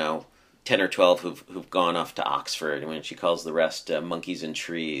 10 or 12 who've gone off to Oxford, and when she calls the rest monkeys and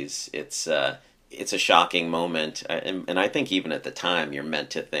trees, it's a shocking moment, and I think even at the time you're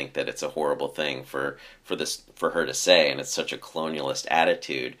meant to think that it's a horrible thing for her to say, and it's such a colonialist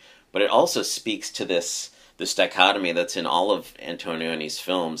attitude. But it also speaks to this dichotomy that's in all of Antonioni's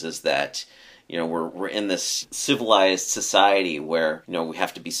films, is that we're in this civilized society where we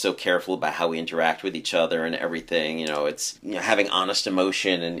have to be so careful about how we interact with each other and everything. It's having honest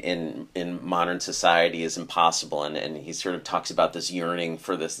emotion in modern society is impossible, and he sort of talks about this yearning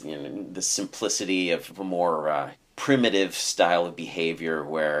for this the simplicity of a more primitive style of behavior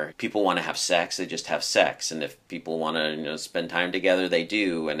where people want to have sex, they just have sex, and if people want to spend time together, they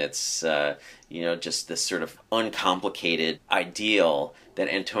do, and it's just this sort of uncomplicated ideal that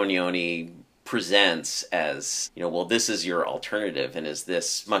Antonioni presents as well, this is your alternative, and is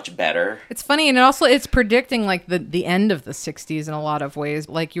this much better? It's funny, and also it's predicting like the end of the 60s in a lot of ways.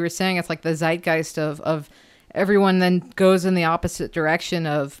 Like you were saying, it's like the zeitgeist of everyone then goes in the opposite direction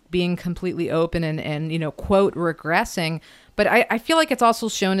of being completely open and quote regressing. But I feel like it's also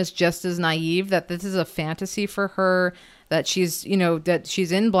shown as just as naive, that this is a fantasy for her, that she's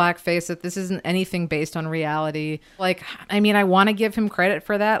in blackface, that this isn't anything based on reality. Like, I mean, I want to give him credit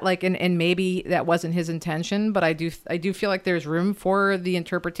for that, like, and maybe that wasn't his intention, but I do feel like there's room for the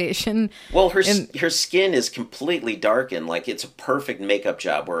interpretation. Well, her skin is completely darkened, like it's a perfect makeup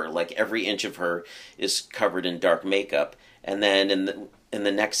job where like every inch of her is covered in dark makeup, and then in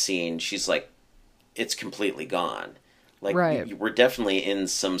the next scene she's like, it's completely gone. Like, right. We're definitely in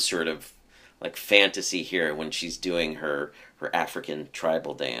some sort of like fantasy here when she's doing her African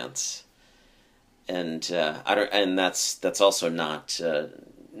tribal dance, and and that's also not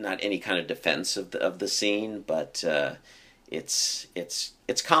any kind of defense of the scene, but it's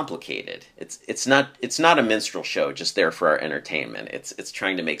complicated. It's not a minstrel show just there for our entertainment. It's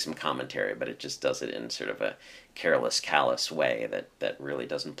trying to make some commentary, but it just does it in sort of a careless, callous way that really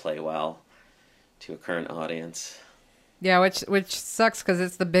doesn't play well to a current audience. Yeah, which sucks because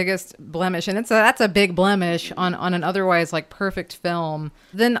it's the biggest blemish, and that's a big blemish on an otherwise like perfect film.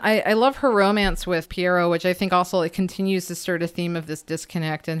 Then I love her romance with Piero, which I think also it continues the sort of theme of this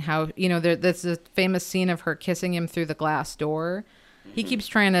disconnect, and how there's a famous scene of her kissing him through the glass door. Mm-hmm. He keeps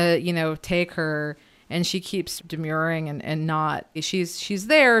trying to take her, and she keeps demurring and not. She's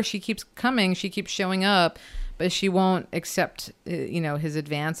there. She keeps coming. She keeps showing up, but she won't accept his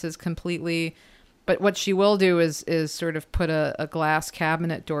advances completely. But what she will do is sort of put a glass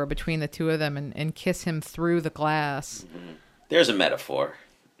cabinet door between the two of them and kiss him through the glass. Mm-hmm. There's a metaphor.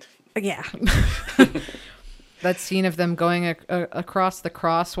 Yeah. That scene of them going across the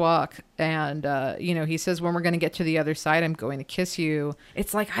crosswalk, and he says, when we're going to get to the other side, I'm going to kiss you.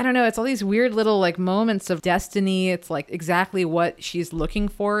 It's like, I don't know, it's all these weird little like moments of destiny. It's like exactly what she's looking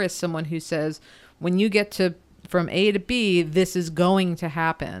for is someone who says, when you get from A to B, this is going to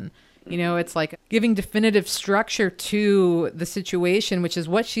happen. It's like giving definitive structure to the situation, which is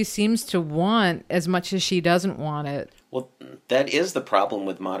what she seems to want as much as she doesn't want it. Well, that is the problem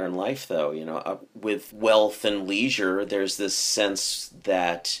with modern life, though. With wealth and leisure, there's this sense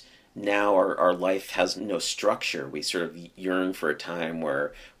that now our life has no structure. We sort of yearn for a time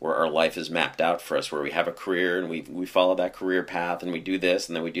where our life is mapped out for us, where we have a career and we follow that career path, and we do this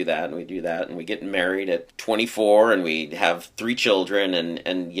and then we do that and we do that, and we get married at 24 and we have 3 children,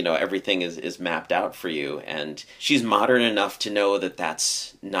 and everything is mapped out for you. And she's modern enough to know that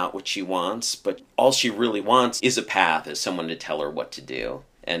that's not what she wants, but all she really wants is a path, is someone to tell her what to do.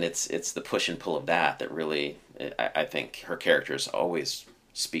 And it's the push and pull of that really, I think her characters always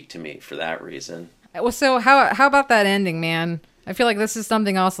speak to me for that reason. Well, so how about that ending, man? I feel like this is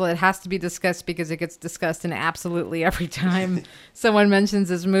something also that has to be discussed because it gets discussed in absolutely every time someone mentions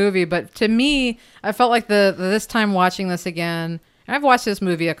this movie. But to me, I felt like this time watching this again, and I've watched this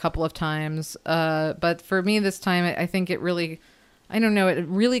movie a couple of times, but for me this time, I think it really, I don't know, it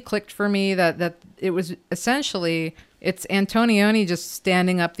really clicked for me that it was essentially, it's Antonioni just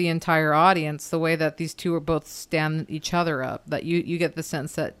standing up the entire audience the way that these two are both stand each other up. That you get the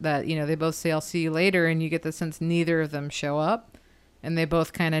sense that they both say, I'll see you later, and you get the sense neither of them show up. And they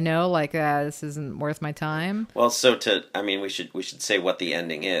both kind of know, like, this isn't worth my time. Well, we should say what the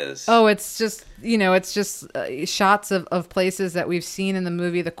ending is. Oh, it's just, shots of places that we've seen in the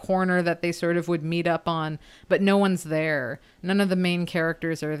movie, the corner that they sort of would meet up on, but no one's there. None of the main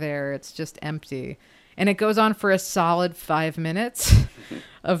characters are there. It's just empty. And it goes on for a solid 5 minutes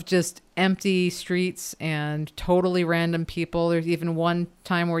of just empty streets and totally random people. There's even one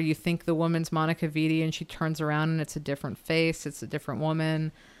time where you think the woman's Monica Vitti and she turns around and it's a different face. It's a different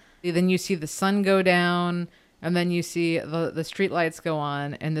woman. Then you see the sun go down and then you see the street lights go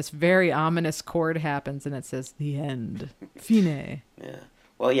on and this very ominous chord happens and it says, the end. Fine. Yeah.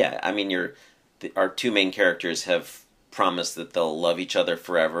 Well, yeah, I mean, our two main characters have promised that they'll love each other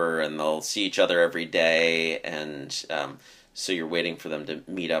forever and they'll see each other every day, and so you're waiting for them to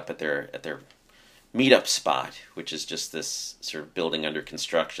meet up at their meetup spot, which is just this sort of building under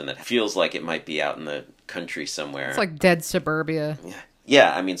construction that feels like it might be out in the country somewhere. It's like dead suburbia.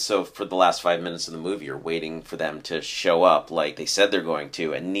 Yeah, I mean, so for the last 5 minutes of the movie, you're waiting for them to show up like they said they're going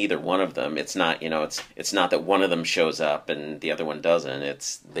to, and neither one of them, it's not, it's not that one of them shows up and the other one doesn't.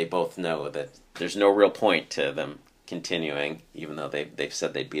 It's, they both know that there's no real point to them continuing, even though they've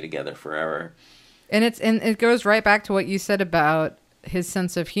said they'd be together forever. And it goes right back to what you said about his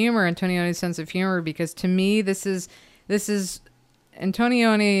sense of humor, Antonioni's sense of humor, because to me, this is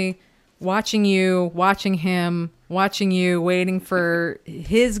Antonioni watching you, watching him, watching you, waiting for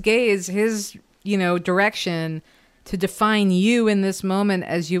his gaze, his, direction to define you in this moment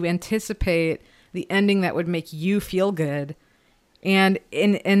as you anticipate the ending that would make you feel good. And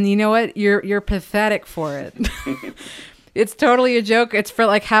you know what? You're pathetic for it. It's totally a joke. It's for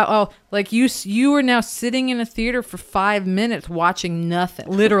you were now sitting in a theater for 5 minutes watching nothing,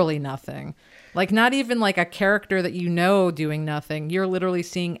 literally nothing. Like, not even like a character that doing nothing. You're literally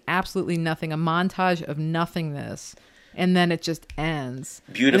seeing absolutely nothing, a montage of nothingness, and then it just ends.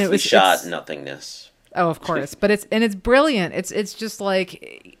 Beautifully shot nothingness. Oh, of course. But it's brilliant. It's just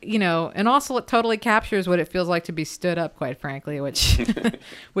like, and also it totally captures what it feels like to be stood up, quite frankly, which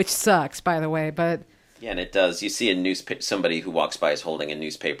which sucks, by the way, but yeah, and it does. You see somebody who walks by is holding a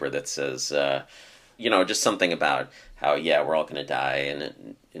newspaper that says just something about how, yeah, we're all going to die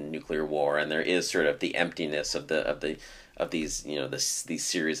in nuclear war, and there is sort of the emptiness of these these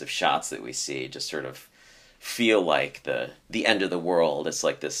series of shots that we see just sort of feel like the end of the world. It's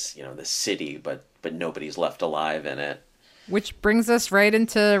like this this city, but nobody's left alive in it. Which brings us right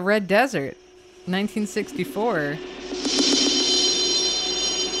into Red Desert, 1964.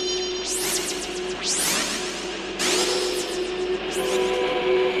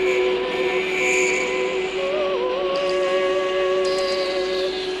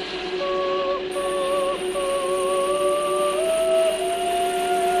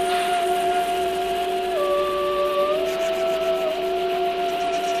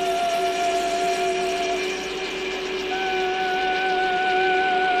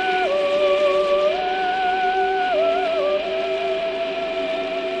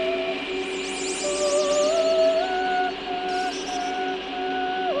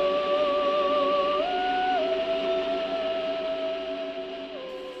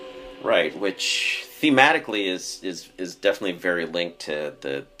 Right, which thematically is definitely very linked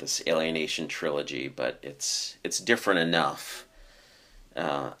to this Alienation trilogy, but it's different enough.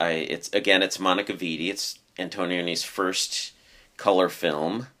 It's Monica Vitti. It's Antonioni's first color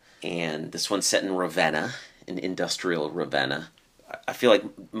film, and this one's set in Ravenna, in industrial Ravenna. I feel like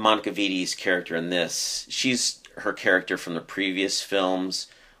Monica Vitti's character in this, she's her character from the previous films,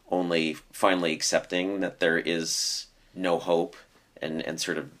 only finally accepting that there is no hope. And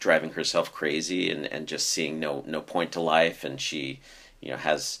sort of driving herself crazy and just seeing no point to life, and she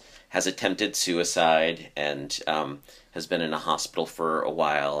has attempted suicide and has been in a hospital for a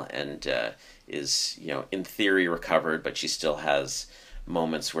while and is in theory recovered, but she still has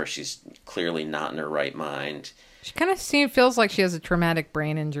moments where she's clearly not in her right mind. She kind of feels like she has a traumatic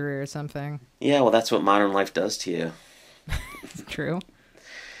brain injury or something. Yeah, well, that's what modern life does to you. It's true.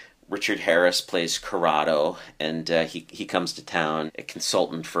 Richard Harris plays Corrado, and he comes to town, a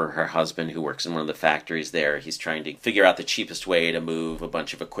consultant for her husband who works in one of the factories there. He's trying to figure out the cheapest way to move a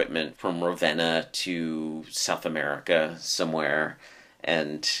bunch of equipment from Ravenna to South America somewhere.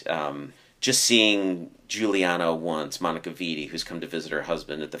 And just seeing Giuliano once, Monica Vitti, who's come to visit her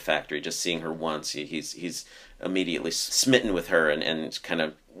husband at the factory, just seeing her once, he's immediately smitten with her and kind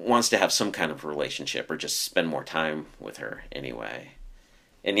of wants to have some kind of relationship or just spend more time with her anyway.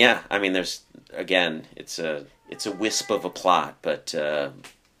 And yeah, I mean, it's a wisp of a plot, but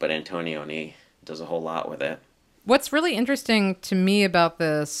Antonioni does a whole lot with it. What's really interesting to me about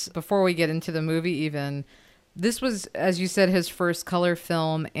this, before we get into the movie even, this was, as you said, his first color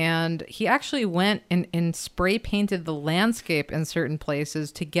film, and he actually went and spray painted the landscape in certain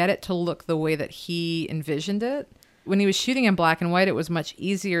places to get it to look the way that he envisioned it. when he was shooting in black and white, it was much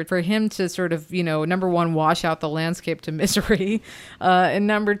easier for him to sort of, number one, wash out the landscape to misery, and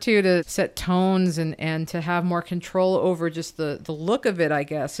number two, to set tones and to have more control over just the look of it, I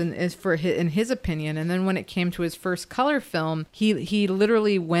guess, and in his opinion. And then when it came to his first color film, he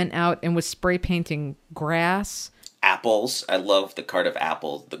literally went out and was spray painting grass. Apples. I love the cart of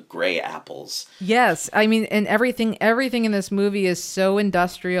apples, the gray apples. Yes. I mean, and everything in this movie is so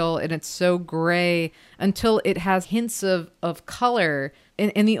industrial and it's so gray until it has hints of color.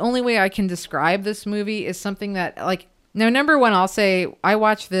 And the only way I can describe this movie is something that, like, now, number one, I'll say I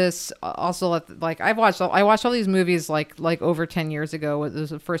watched this also, like, I watched all these movies like over 10 years ago. It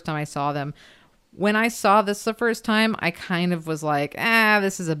was the first time I saw them. When I saw this the first time, I kind of was like,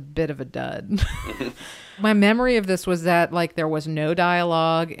 this is a bit of a dud. My memory of this was that, like, there was no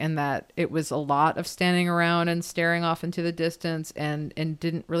dialogue and that it was a lot of standing around and staring off into the distance and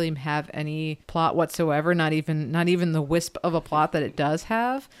didn't really have any plot whatsoever, not even the wisp of a plot that it does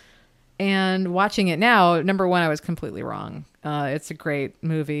have. And watching it now, number one, I was completely wrong. It's a great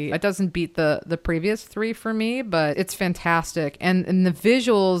movie. It doesn't beat the previous three for me, but it's fantastic. And the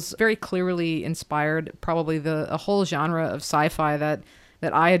visuals very clearly inspired probably a whole genre of sci-fi that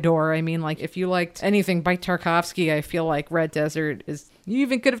I adore. I mean, like, if you liked anything by Tarkovsky, I feel like Red Desert is... You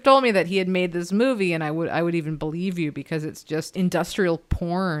even could have told me that he had made this movie, and I would even believe you, because it's just industrial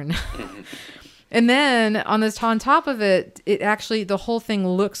porn. And then on top of it, it actually, the whole thing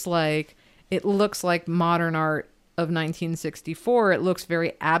looks like modern art of 1964. It looks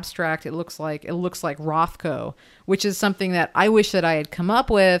very abstract. It looks like Rothko, which is something that I wish that I had come up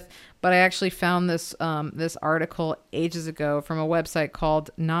with. But I actually found this article ages ago from a website called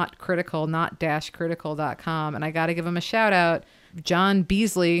not-critical.com, and I got to give him a shout out, John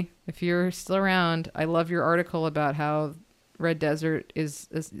Beasley, if you're still around. I love your article about how Red Desert is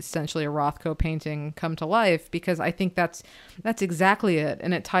essentially a Rothko painting come to life, because I think that's exactly it,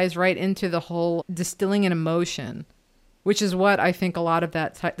 and it ties right into the whole distilling an emotion, which is what I think a lot of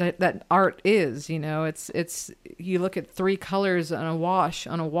that art is. It's you look at three colors on a wash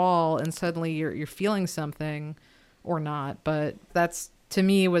on a wall, and suddenly you're feeling something, or not. But that's, to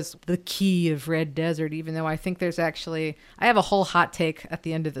me, was the key of Red Desert, even though I think I have a whole hot take at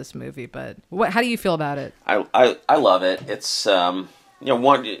the end of this movie. But how do you feel about it? I love it. It's definitely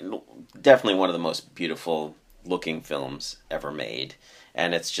one of the most beautiful looking films ever made,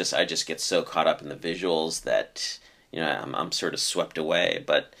 and it's just, I just get so caught up in the visuals that I'm sort of swept away.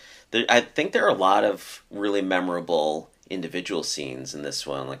 But I think there are a lot of really memorable individual scenes in this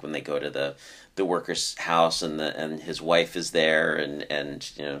one, like when they go to the worker's house and his wife is there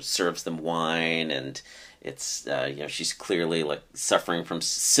and serves them wine, and it's she's clearly like suffering from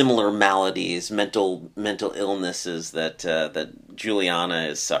similar maladies, mental illnesses that Juliana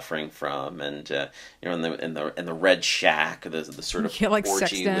is suffering from, and in the red shack, the sort of like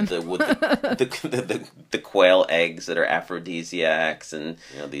orgy Sexton. with the quail eggs that are aphrodisiacs, and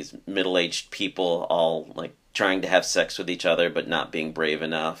these middle-aged people all like trying to have sex with each other but not being brave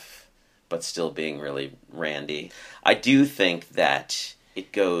enough, but still being really randy. I do think that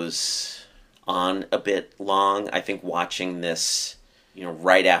it goes on a bit long. I think watching this,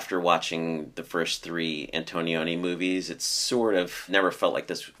 right after watching the first three Antonioni movies, it's sort of never felt like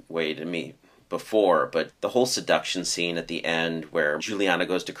this way to me before. But the whole seduction scene at the end, where Juliana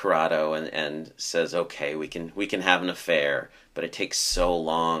goes to Corrado and says, "Okay, we can have an affair," but it takes so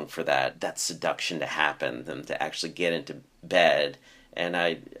long for that seduction to happen, them to actually get into bed. And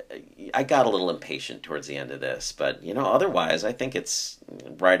I got a little impatient towards the end of this, but otherwise I think it's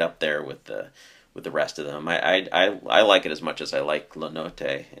right up there with the rest of them. I like it as much as I like La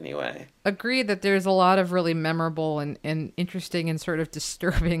Notte anyway. Agreed that there's a lot of really memorable and interesting and sort of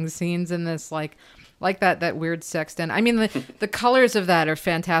disturbing scenes in this, like that weird Sexton. I mean, the colors of that are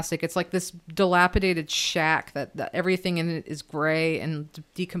fantastic. It's like this dilapidated shack that everything in it is gray and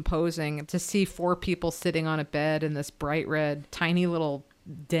decomposing. To see four people sitting on a bed in this bright red, tiny little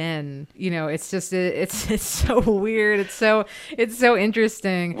den, it's just it's so weird. It's so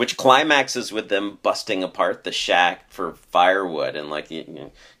interesting. Which climaxes with them busting apart the shack for firewood and like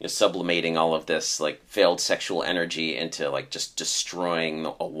sublimating all of this like failed sexual energy into like just destroying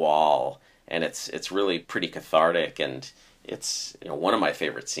a wall. And it's really pretty cathartic, and it's one of my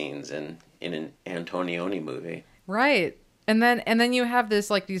favorite scenes in an Antonioni movie. Right. And then you have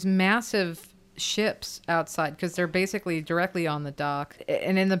these massive ships outside, because they're basically directly on the dock,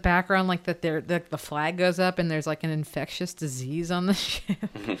 and in the background, like the flag goes up and there's like an infectious disease on the ship.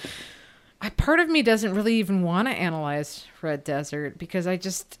 Part of me doesn't really even want to analyze Red Desert, because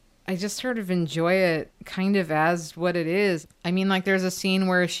I just sort of enjoy it kind of as what it is. I mean, like there's a scene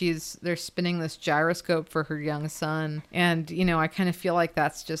where they're spinning this gyroscope for her young son. And, you know, I kind of feel like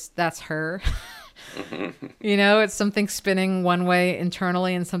that's her. You know, it's something spinning one way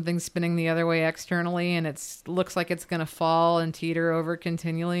internally and something spinning the other way externally. And looks like it's going to fall and teeter over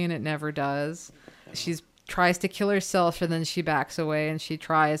continually, and it never does. She's tries to kill herself, and then she backs away, and she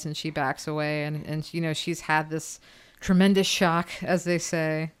tries and she backs away. And you know, she's had this tremendous shock, as they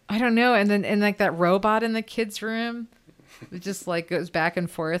say. I don't know. And like that robot in the kids' room, it just like goes back and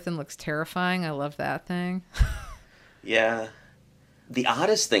forth and looks terrifying. I love that thing. Yeah. The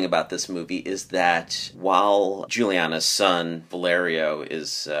oddest thing about this movie is that while Juliana's son, Valerio,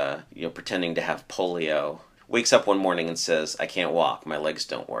 is pretending to have polio, wakes up one morning and says, "I can't walk, my legs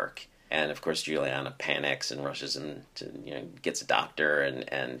don't work." And of course Juliana panics and rushes into, gets a doctor,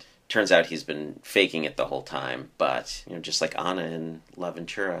 and turns out he's been faking it the whole time. But, just like Anna in La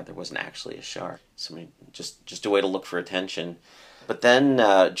Ventura, there wasn't actually a shark. Somebody, just a way to look for attention. But then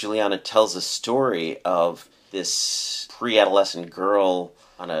Juliana tells a story of this pre-adolescent girl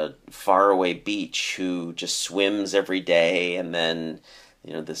on a faraway beach who just swims every day, and then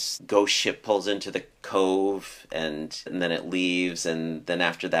this ghost ship pulls into the cove, and then it leaves, and then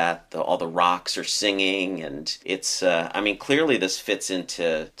after that all the rocks are singing, and it's clearly this fits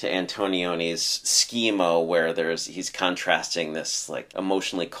into Antonioni's schema, where he's contrasting this like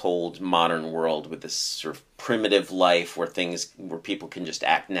emotionally cold modern world with this sort of primitive life where people can just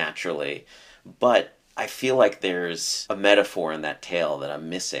act naturally. But I feel like there's a metaphor in that tale that I'm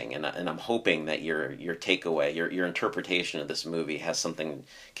missing, and I'm hoping that your takeaway, your interpretation of this movie has something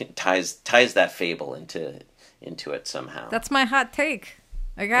ties that fable into it somehow. That's my hot take.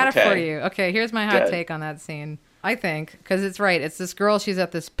 I got it for you. Okay, here's my hot take on that scene. I think, because it's right. It's this girl. She's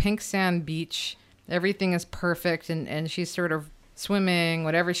at this pink sand beach. Everything is perfect, and she's sort of swimming,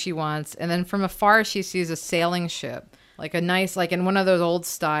 whatever she wants. And then from afar, she sees a sailing ship. Like a nice, like in one of those old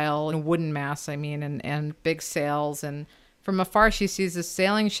style wooden masts, and big sails. And from afar, she sees this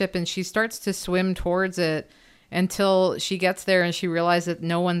sailing ship, and she starts to swim towards it until she gets there and she realizes that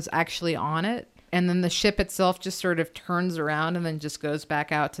no one's actually on it. And then the ship itself just sort of turns around and then just goes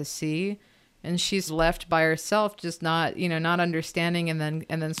back out to sea. And she's left by herself, just not understanding, and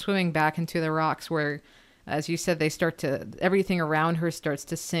then swimming back into the rocks where, as you said, everything around her starts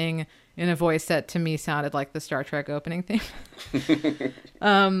to sing in a voice that to me sounded like the Star Trek opening theme.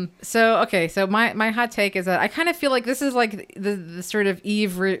 So my hot take is that I kind of feel like this is like the sort of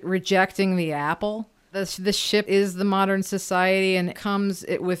Eve rejecting the apple. This ship is the modern society, and it comes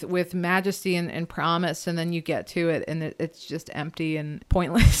with majesty and promise, and then you get to it and it's just empty and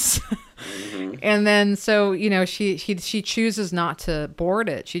pointless. Mm-hmm. And then so she chooses not to board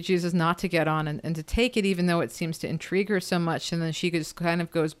it. She chooses not to get on and to take it, even though it seems to intrigue her so much. And then she just kind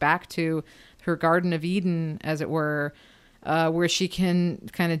of goes back to her Garden of Eden, as it were, where she can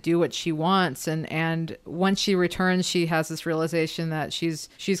kind of do what she wants. And once she returns, she has this realization that she's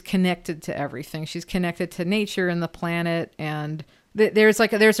connected to everything. She's connected to nature and the planet, and there's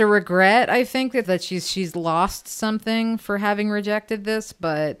a regret, I think, that she's lost something for having rejected this,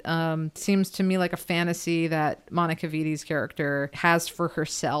 but seems to me like a fantasy that Monica Vitti's character has for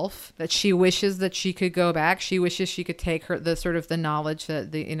herself, that she wishes that she could go back. She wishes she could take the knowledge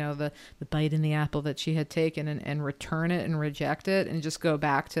that the bite in the apple that she had taken and return it and reject it and just go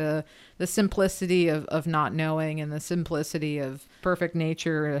back to the simplicity of not knowing and the simplicity of perfect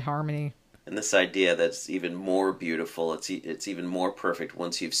nature and harmony. And this idea that's even more beautiful, it's even more perfect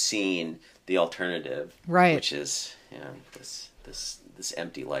once you've seen the alternative, right? Which is this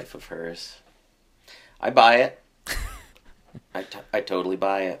empty life of hers. I buy it. I totally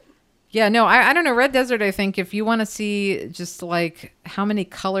buy it. Yeah, no, I don't know. Red Desert, I think, if you want to see just like how many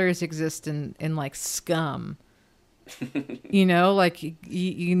colors exist in like Scum, like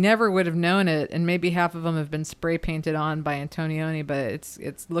you never would have known it, and maybe half of them have been spray painted on by Antonioni, but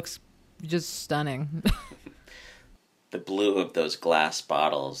it looks just stunning. The blue of those glass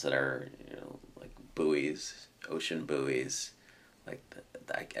bottles that are, like buoys, ocean buoys, like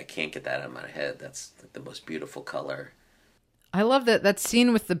I can't get that out of my head. That's like the most beautiful color. I love that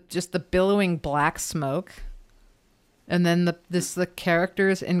scene with the billowing black smoke, and then the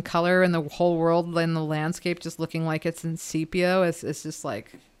characters in color and the whole world and the landscape just looking like it's in sepia. It's just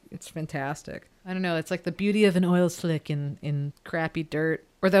like, it's fantastic. I don't know. It's like the beauty of an oil slick in crappy dirt.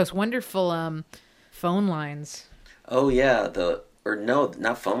 Or those wonderful phone lines. Oh yeah,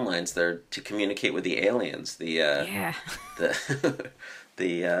 not phone lines. They're to communicate with the aliens. The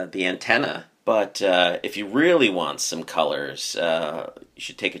antenna. But if you really want some colors, you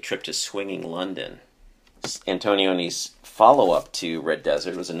should take a trip to Swinging London. Antonioni's follow-up to Red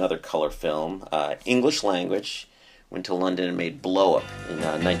Desert was another color film, English language, went to London and made Blow Up in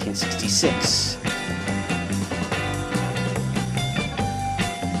 1966.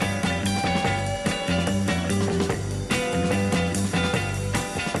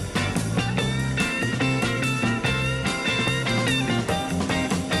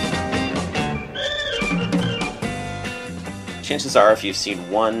 Chances are, if you've seen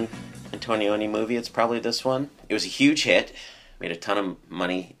one Antonioni movie, it's probably this one. It was a huge hit, made a ton of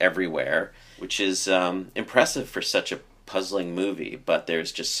money everywhere, which is impressive for such a puzzling movie, but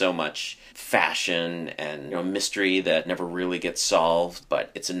there's just so much fashion and mystery that never really gets solved,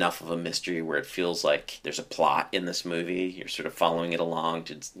 but it's enough of a mystery where it feels like there's a plot in this movie. You're sort of following it along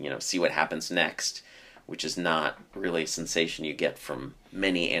to see what happens next, which is not really a sensation you get from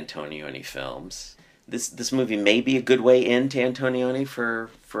many Antonioni films. This movie may be a good way into Antonioni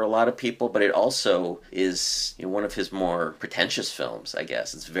for a lot of people, but it also is one of his more pretentious films, I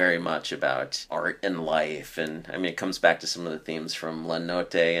guess. It's very much about art and life, and I mean, it comes back to some of the themes from La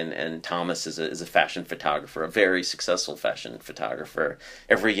Notte, and Thomas is a fashion photographer, a very successful fashion photographer.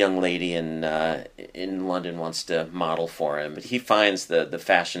 Every young lady in London wants to model for him, but he finds the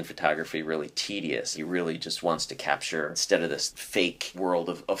fashion photography really tedious. He really just wants to capture, instead of this fake world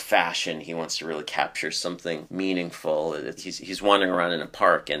of fashion, he wants to really capture something meaningful. He's wandering around in a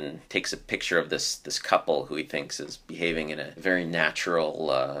park and takes a picture of this couple who he thinks is behaving in a very natural,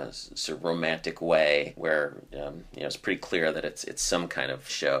 sort of romantic way, where it's pretty clear that it's some kind of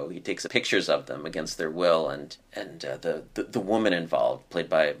show. He takes pictures of them against their will, and the woman involved, played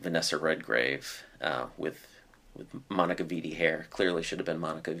by Vanessa Redgrave, with Monica Vitti hair, clearly should have been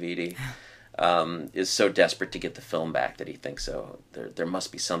Monica Vitti. Is so desperate to get the film back that he thinks there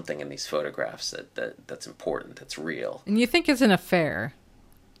must be something in these photographs that's important, that's real. And you think it's an affair?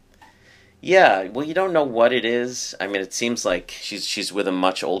 Yeah, well, you don't know what it is. I mean, it seems like she's with a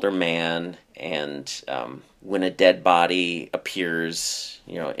much older man, and when a dead body appears,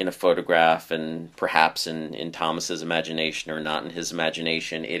 in a photograph, and perhaps in Thomas's imagination or not in his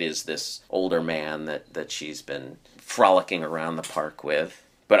imagination, it is this older man that she's been frolicking around the park with.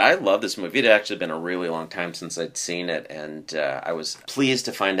 But I love this movie. It had actually been a really long time since I'd seen it, and I was pleased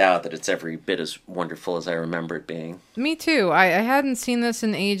to find out that it's every bit as wonderful as I remember it being. Me too. I hadn't seen this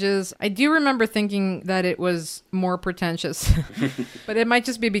in ages. I do remember thinking that it was more pretentious, but it might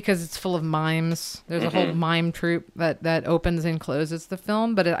just be because it's full of mimes. There's a whole mime troupe that opens and closes the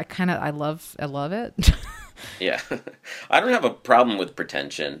film, but I love it. Yeah. I don't have a problem with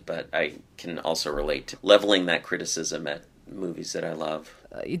pretension, but I can also relate to leveling that criticism at movies that I love.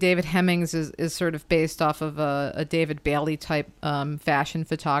 David Hemmings is sort of based off of a David Bailey type fashion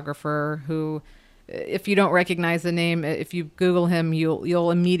photographer who, if you don't recognize the name, if you Google him,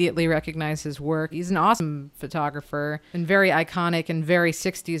 you'll immediately recognize his work. He's an awesome photographer and very iconic, and very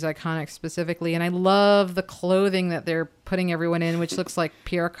 60s iconic specifically. And I love the clothing that they're putting everyone in, which looks like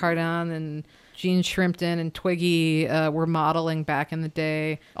Pierre Cardin and Gene Shrimpton and Twiggy were modeling back in the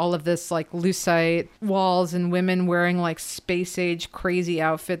day. All of this like lucite walls and women wearing like space age crazy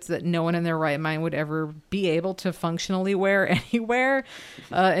outfits that no one in their right mind would ever be able to functionally wear anywhere,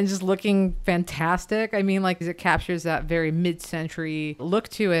 and just looking fantastic. I mean, like, it captures that very mid-century look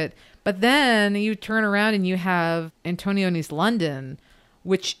to it. But then you turn around and you have Antonioni's London,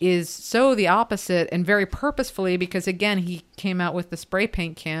 which is so the opposite, and very purposefully, because again, he came out with the spray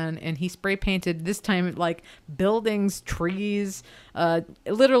paint can and he spray painted this time like buildings, trees,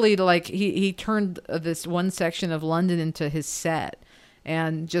 literally like he turned this one section of London into his set,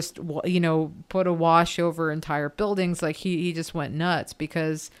 and just, put a wash over entire buildings. Like he just went nuts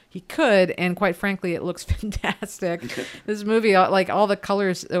because he could, and quite frankly, it looks fantastic. This movie, like all the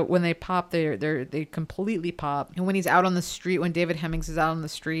colors, when they pop, they completely pop. And when he's out on the street, when David Hemmings is out on the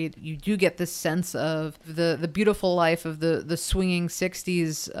street, you do get this sense of the beautiful life of the swinging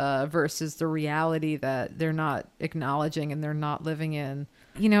 60s versus the reality that they're not acknowledging and they're not living in.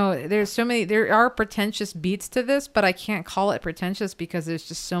 There are pretentious beats to this, but I can't call it pretentious because there's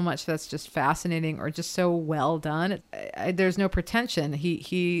just so much that's just fascinating or just so well done. There's no pretension.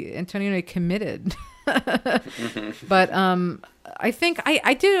 Antonioni committed. But I think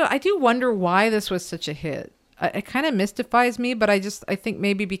I do wonder why this was such a hit. It kind of mystifies me, but I think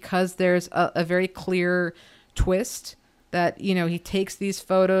maybe because there's a very clear twist that, he takes these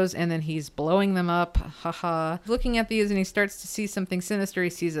photos and then he's blowing them up. Haha. Looking at these and he starts to see something sinister. He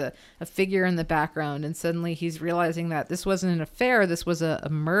sees a figure in the background, and suddenly he's realizing that this wasn't an affair. This was a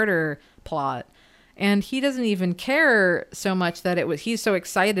murder plot. And he doesn't even care so much that he's so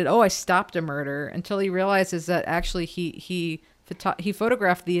excited. Oh, I stopped a murder, until he realizes that actually he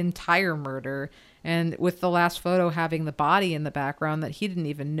photographed the entire murder. and with the last photo having the body in the background that he didn't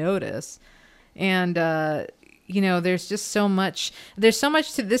even notice. And there's just so much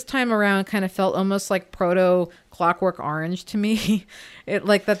to this time around. Kind of felt almost like proto Clockwork Orange to me. It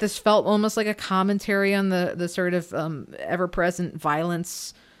like that this felt almost like a commentary on the sort of ever-present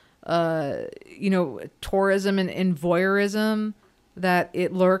violence, tourism and voyeurism that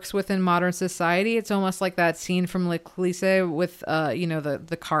it lurks within modern society. It's almost like that scene from Le Clisée with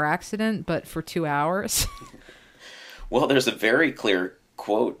the car accident, but for 2 hours. Well, there's a very clear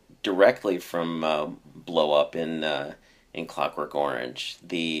quote directly from Blow Up in Clockwork Orange.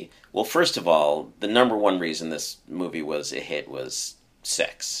 First of all, the number one reason this movie was a hit was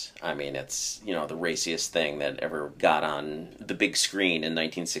sex. I mean, it's, the raciest thing that ever got on the big screen in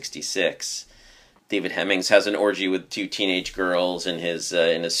 1966. David Hemmings has an orgy with 2 teenage girls in his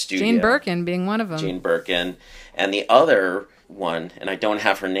studio. Jane Birkin being one of them. Jane Birkin. And the other one, and I don't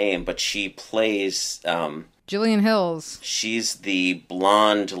have her name, but she plays... Jillian Hills. She's the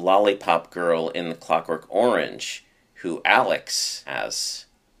blonde lollipop girl in The Clockwork Orange, who Alex has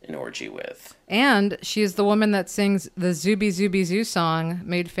an orgy with. And she's the woman that sings the Zooby Zooby Zoo song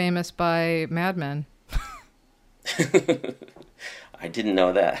made famous by Mad Men. I didn't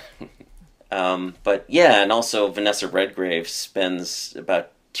know that. But yeah, and also Vanessa Redgrave spends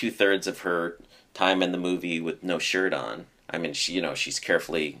about 2/3 of her time in the movie with no shirt on. I mean, she's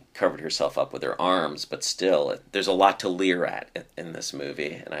carefully covered herself up with her arms, but still, there's a lot to leer at in this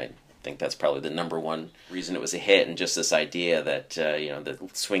movie, and I think that's probably the number one reason it was a hit, and just this idea that, that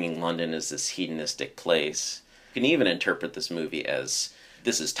swinging London is this hedonistic place. You can even interpret this movie as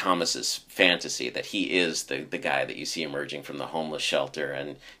this is Thomas's fantasy, that he is the guy that you see emerging from the homeless shelter,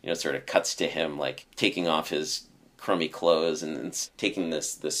 and, it sort of cuts to him, like, taking off his crummy clothes and taking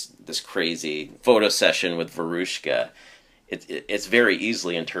this crazy photo session with Verushka. It's very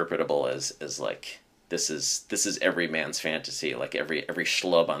easily interpretable as like this is every man's fantasy, like every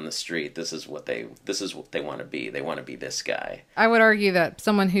schlub on the street. This is what they want to be. They want to be this guy. I would argue that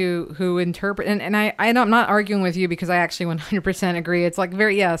someone who interpret and I'm not arguing with you because I actually 100% agree. It's like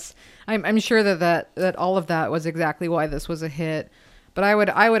yes, I'm sure that all of that was exactly why this was a hit. But I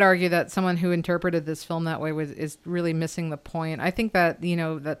would argue that someone who interpreted this film that way is really missing the point. I think that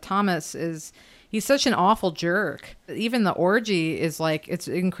that Thomas he's such an awful jerk. Even the orgy is it's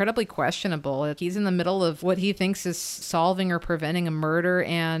incredibly questionable. He's in the middle of what he thinks is solving or preventing a murder,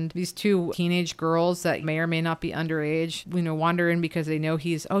 and these 2 teenage girls that may or may not be underage, wander in because they know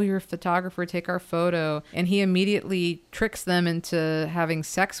you're a photographer, take our photo. And he immediately tricks them into having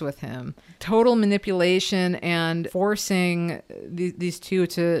sex with him. Total manipulation and forcing these 2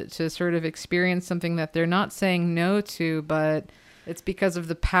 to sort of experience something that they're not saying no to, but it's because of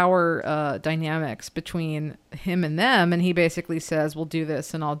the power dynamics between him and them, and he basically says, "We'll do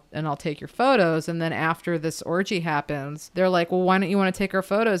this, and I'll take your photos." And then after this orgy happens, they're like, "Well, why don't you want to take our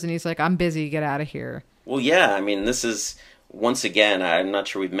photos?" And he's like, "I'm busy. Get out of here." Well, yeah. I mean, this is once again. I'm not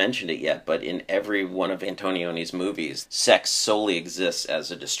sure we've mentioned it yet, but in every one of Antonioni's movies, sex solely exists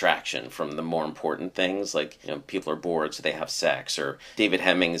as a distraction from the more important things. Like, people are bored, so they have sex. Or David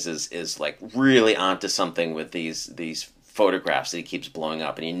Hemmings is like really onto something with these photographs that he keeps blowing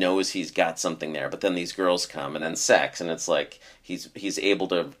up, and he knows he's got something there, but then these girls come and then sex, and it's like he's able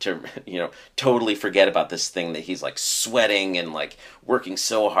to totally forget about this thing that he's like sweating and like working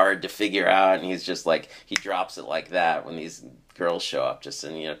so hard to figure out, and he's just like he drops it like that when these girls show up, just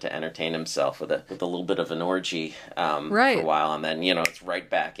to entertain himself with a little bit of an orgy right. for a while, and then it's right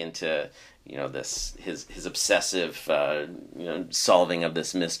back into this his obsessive solving of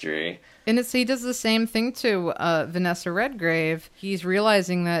this mystery. And he does the same thing to Vanessa Redgrave. He's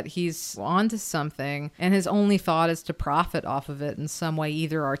realizing that he's onto something, and his only thought is to profit off of it in some way,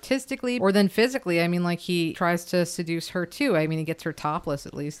 either artistically or then physically. I mean, like, he tries to seduce her too. I mean, he gets her topless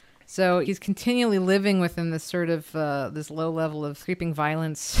at least. So he's continually living within this sort of this low level of creeping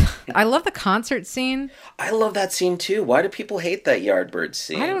violence. I love the concert scene. I love that scene too. Why do people hate that Yardbirds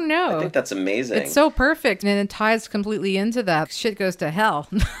scene? I don't know. I think that's amazing. It's so perfect, and it ties completely into that. Shit goes to hell.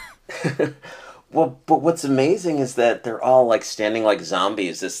 Well, but what's amazing is that they're all like standing like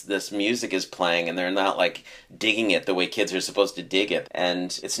zombies. This music is playing, and they're not like digging it the way kids are supposed to dig it.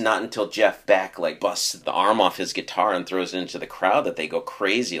 And it's not until Jeff Beck like busts the arm off his guitar and throws it into the crowd that they go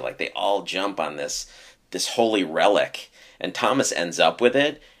crazy. Like, they all jump on this holy relic, and Thomas ends up with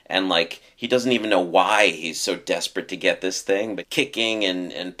it. And, like, he doesn't even know why he's so desperate to get this thing, but kicking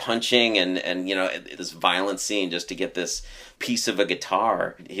and punching and this violent scene just to get this piece of a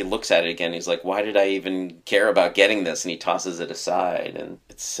guitar. He looks at it again. He's like, why did I even care about getting this? And he tosses it aside. And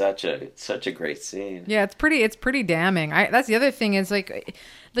it's such a great scene. Yeah, it's pretty damning. That's the other thing is, like,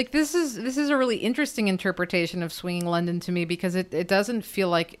 Like this is a really interesting interpretation of Swinging London to me, because it doesn't feel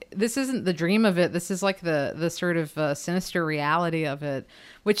like this isn't the dream of it. This is like the sort of sinister reality of it,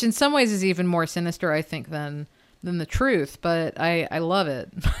 which in some ways is even more sinister, I think, than the truth. But I love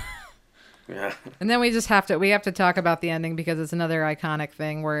it. Yeah. And then we have to talk about the ending, because it's another iconic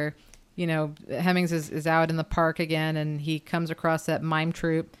thing where, you know, Hemmings is out in the park again, and he comes across that mime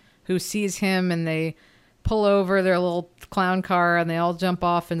troupe who sees him, and they pull over their little clown car, and they all jump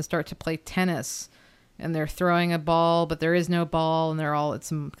off and start to play tennis, and they're throwing a ball, but there is no ball,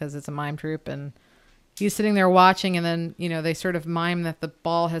 and because it's a mime troupe, and he's sitting there watching, and then, you know, they sort of mime that the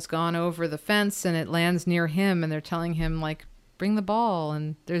ball has gone over the fence and it lands near him, and they're telling him, like, bring the ball,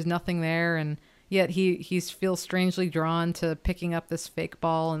 and there's nothing there, and yet he feels strangely drawn to picking up this fake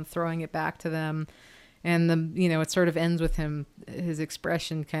ball and throwing it back to them. And it sort of ends with his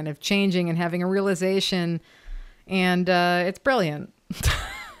expression kind of changing and having a realization, and it's brilliant.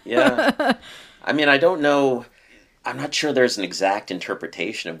 Yeah. I mean, I don't know. I'm not sure there's an exact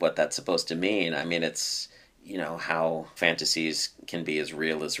interpretation of what that's supposed to mean. I mean, it's, you know, how fantasies can be as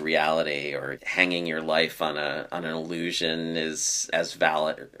real as reality, or hanging your life on an illusion is as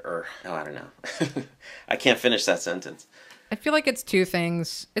valid, or I don't know. I can't finish that sentence. I feel like it's two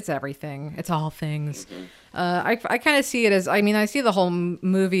things. It's everything. It's all things. Mm-hmm. I kind of see it as, I see the whole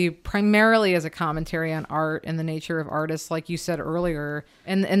movie primarily as a commentary on art and the nature of artists, like you said earlier,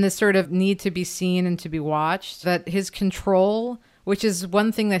 and this sort of need to be seen and to be watched, that his control, which is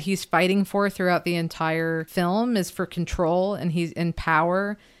one thing that he's fighting for throughout the entire film, is for control, and he's in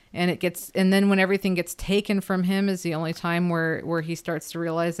power. And then when everything gets taken from him is the only time where he starts to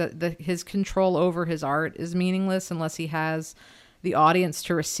realize that his control over his art is meaningless unless he has the audience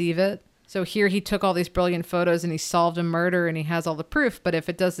to receive it. So here he took all these brilliant photos and he solved a murder and he has all the proof. But if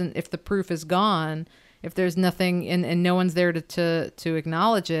the proof is gone, if there's nothing and no one's there to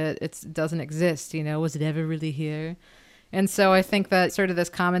acknowledge it, it doesn't exist. You know, was it ever really here? And so I think that sort of this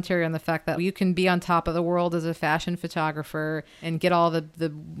commentary on the fact that you can be on top of the world as a fashion photographer and get all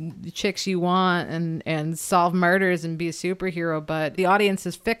the chicks you want and solve murders and be a superhero, but the audience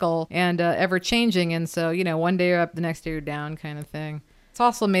is fickle and ever changing. And so, you know, one day you're up, the next day you're down, kind of thing. It's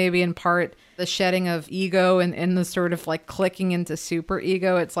also maybe in part the shedding of ego and the sort of like clicking into super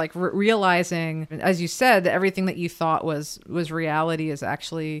ego. It's like realizing, as you said, that everything that you thought was reality is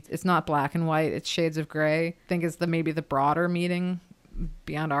actually, it's not black and white, it's shades of gray. I think it's maybe the broader meaning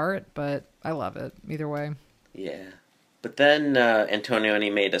beyond art, but I love it either way. Yeah. But then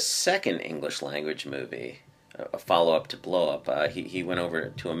Antonioni made a second English language movie, a follow-up to Blow Up. He went over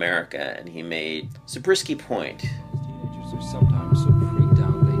to America and he made Zabriskie Point. Teenagers are sometimes so freaked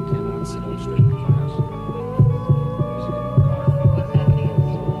out they cannot sit up straight in class.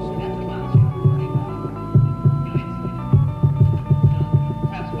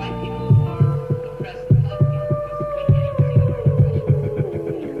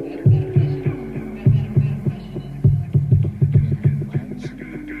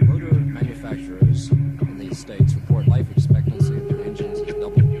 Motor manufacturers in these states report life expectancy of their engines is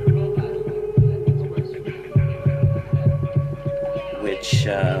double. Which,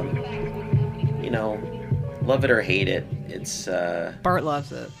 you know, love it or hate it, it's... Bart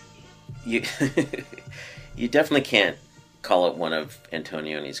loves it. You definitely can't call it one of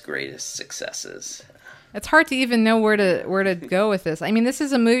Antonioni's greatest successes. It's hard to even know where to go with this. I mean, this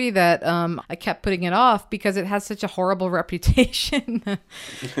is a movie that I kept putting it off because it has such a horrible reputation.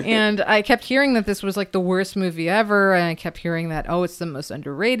 And I kept hearing that this was like the worst movie ever. And I kept hearing that, oh, it's the most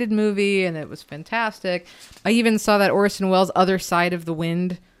underrated movie. And it was fantastic. I even saw that Orson Welles' Other Side of the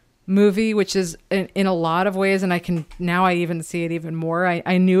Wind movie, which is in a lot of ways, and I even see it even more.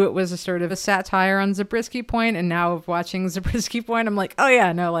 I knew it was a sort of a satire on Zabriskie Point, and now watching Zabriskie Point, I'm like, oh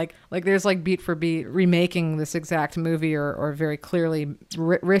yeah, no, like there's like beat for beat remaking this exact movie or very clearly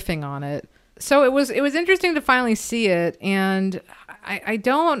riffing on it. So it was interesting to finally see it, and I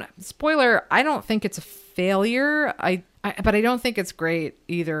don't think it's a failure. But I don't think it's great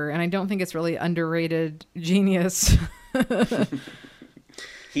either, and I don't think it's really underrated genius.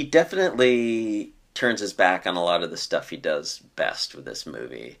 He definitely turns his back on a lot of the stuff he does best with this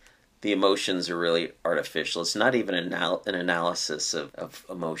movie. The emotions are really artificial. It's not even an analysis of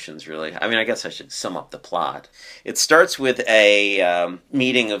emotions, really. I mean, I guess I should sum up the plot. It starts with a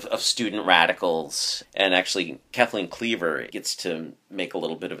meeting of student radicals, and actually Kathleen Cleaver gets to make a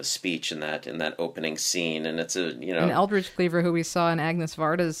little bit of a speech in that opening scene, and it's and Eldridge Cleaver, who we saw in Agnes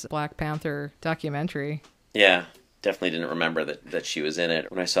Varda's Black Panther documentary. Yeah. Definitely didn't remember that she was in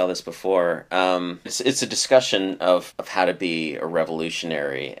it when I saw this before. It's a discussion of how to be a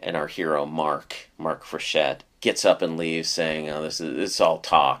revolutionary, and our hero, Mark Frechette, gets up and leaves, saying, "Oh, it's all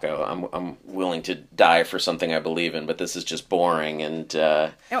talk. I'm willing to die for something I believe in, but this is just boring."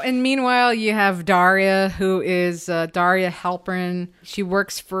 And meanwhile, you have Daria, who is Daria Halpern. She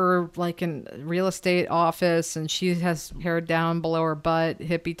works for like a real estate office, and she has hair down below her butt,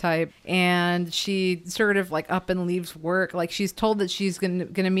 hippie type. And she sort of like up and leaves work. Like she's told that she's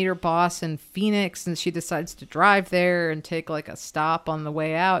gonna meet her boss in Phoenix, and she decides to drive there and take like a stop on the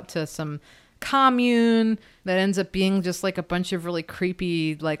way out to some commune that ends up being just like a bunch of really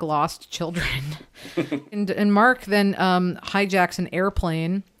creepy like lost children. and Mark then hijacks an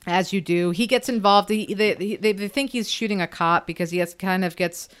airplane, as you do. He gets involved. They think he's shooting a cop because he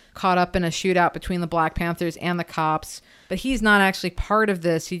gets caught up in a shootout between the Black Panthers and the cops, but he's not actually part of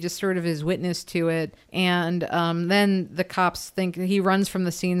this. He just sort of is witness to it. And then the cops think he runs from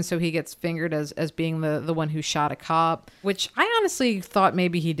the scene, so he gets fingered as being the one who shot a cop, which I honestly thought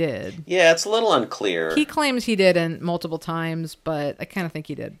maybe he did. Yeah, it's a little unclear. He claims he didn't multiple times, but I kind of think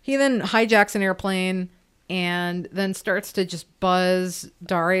he did. He then hijacks an airplane and then starts to just buzz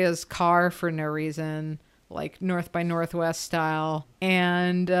Daria's car for no reason, like North by Northwest style.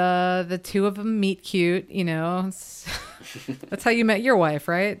 And the two of them meet cute, you know. That's how you met your wife,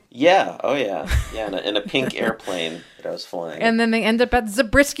 right? Yeah. Oh, yeah. Yeah, in a pink airplane that I was flying. And then they end up at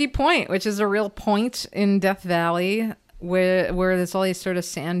Zabriskie Point, which is a real point in Death Valley where there's all these sort of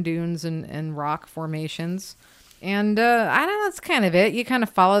sand dunes and rock formations. And I don't know, that's kind of it. You kind of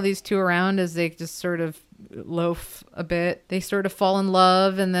follow these two around as they just sort of loaf a bit. They sort of fall in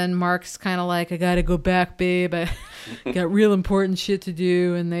love, and then Mark's kind of like, I gotta go back, babe. I got real important shit to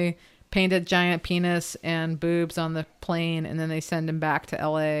do. And they paint a giant penis and boobs on the plane, and then they send him back to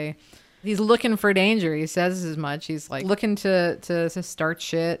LA. He's looking for danger. He says as much. He's like looking to start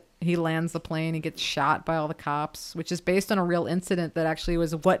shit. He lands the plane. He gets shot by all the cops, which is based on a real incident that actually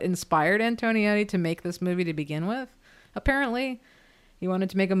was what inspired Antonioni to make this movie to begin with. Apparently, he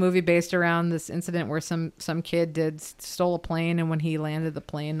wanted to make a movie based around this incident where some kid stole a plane, and when he landed the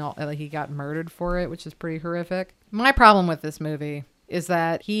plane, he got murdered for it, which is pretty horrific. My problem with this movie is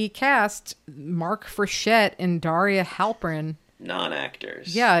that he cast Mark Frechette and Daria Halpern,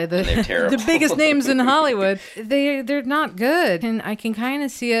 non-actors. Yeah, they're terrible. The biggest names in Hollywood. They're not good, and I can kind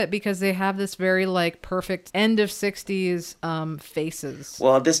of see it because they have this very like perfect end of 60s faces.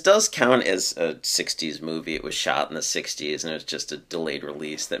 Well, this does count as a 60s movie. It was shot in the 60s, and it was just a delayed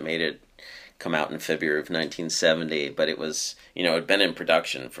release that made it come out in February of 1970. But it was, it'd been in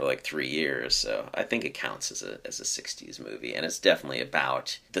production for like 3 years, so I think it counts as a 60s movie, and it's definitely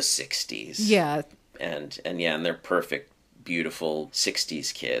about the 60s. Yeah, and they're perfect, beautiful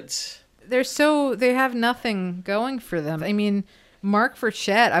 60s kids. They have nothing going for them. I mean, Mark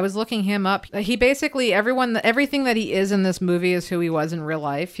Frechette, I was looking him up. He basically, everything that he is in this movie is who he was in real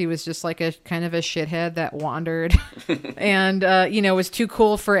life. He was just like a kind of a shithead that wandered and, was too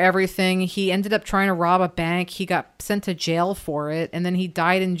cool for everything. He ended up trying to rob a bank. He got sent to jail for it. And then he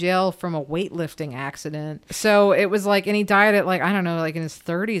died in jail from a weightlifting accident. So it was like, and he died at like, I don't know, like in his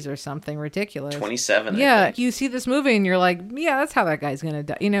 30s or something ridiculous. 27. Yeah. I think. You see this movie and you're like, yeah, that's how that guy's going to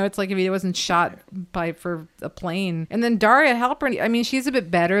die. It's like if he wasn't shot for a plane. And then Daria Halpern, I mean, she's a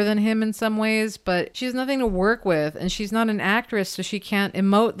bit better than him in some ways, but she has nothing to work with, and she's not an actress, so she can't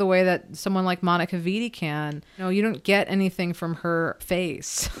emote the way that someone like Monica Vitti can. You don't get anything from her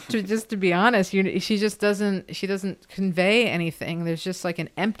face. Just to be honest, she doesn't convey anything. There's just like an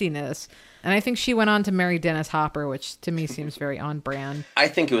emptiness. And I think she went on to marry Dennis Hopper, which to me seems very on brand. I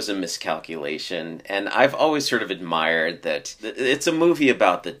think it was a miscalculation, and I've always sort of admired that it's a movie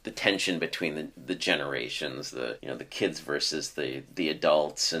about the tension between the generations, the kids versus the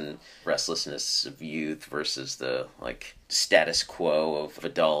adults, and restlessness of youth versus the like status quo of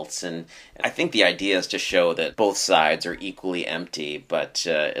adults. And I think the idea is to show that both sides are equally empty, but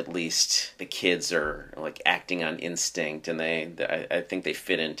at least the kids are like acting on instinct, and I think they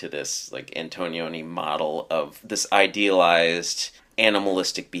fit into this like Antonioni model of this idealized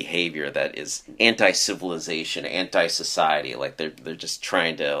animalistic behavior that is anti-civilization, anti-society. Like they're just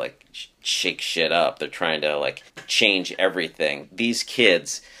trying to like shake shit up. They're trying to like change everything. These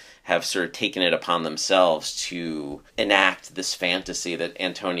kids have sort of taken it upon themselves to enact this fantasy that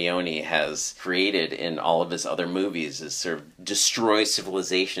Antonioni has created in all of his other movies, is sort of destroy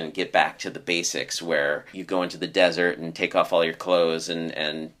civilization and get back to the basics, where you go into the desert and take off all your clothes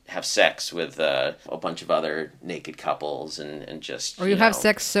and have sex with a bunch of other naked couples and just... Or you have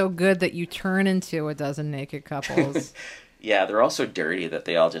sex so good that you turn into a dozen naked couples. Yeah, they're all so dirty that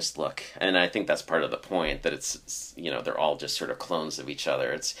they all just look, and I think that's part of the point, that it's they're all just sort of clones of each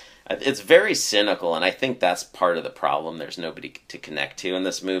other. It's very cynical, and I think that's part of the problem. There's nobody to connect to in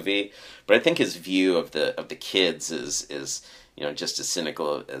this movie, but I think his view of the kids is just as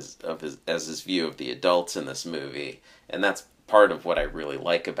cynical as his view of the adults in this movie, and that's part of what I really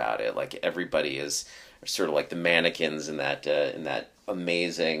like about it. Like, everybody is sort of like the mannequins in that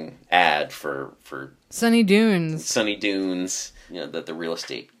amazing ad for Sunny Dunes. Sunny Dunes, that the real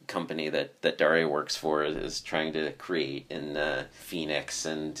estate company that Daria works for is trying to create in Phoenix,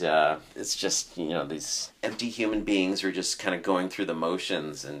 and it's just these empty human beings are just kind of going through the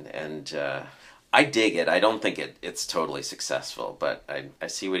motions, and I dig it. I don't think it's totally successful, but I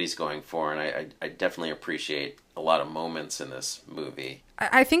see what he's going for, and I definitely appreciate a lot of moments in this movie.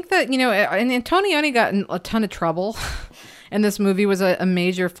 I think that, and Antonioni got in a ton of trouble. And this movie was a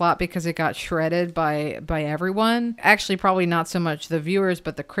major flop because it got shredded by everyone. Actually, probably not so much the viewers,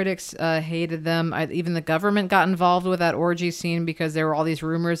 but the critics hated them. Even the government got involved with that orgy scene because there were all these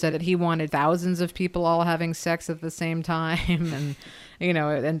rumors that he wanted thousands of people all having sex at the same time. And, it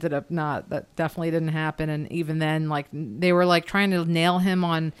ended up not. That definitely didn't happen. And even then, they were trying to nail him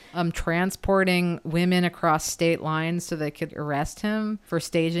on transporting women across state lines so they could arrest him for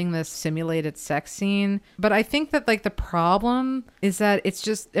staging this simulated sex scene. But I think that the problem is that it's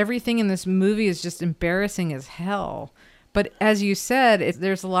just everything in this movie is just embarrassing as hell. But as you said,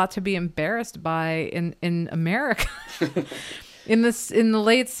 there's a lot to be embarrassed by in America. In the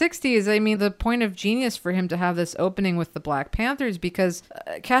late 60s, I mean, the point of genius for him to have this opening with the Black Panthers, because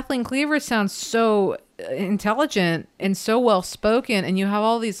Kathleen Cleaver sounds so intelligent and so well spoken, and you have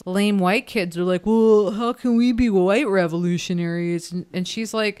all these lame white kids who are like, well, how can we be white revolutionaries? And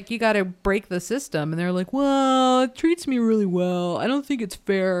she's like, you got to break the system. And they're like, well, it treats me really well. I don't think it's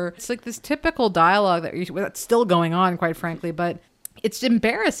fair. It's like this typical dialogue that's still going on, quite frankly, but it's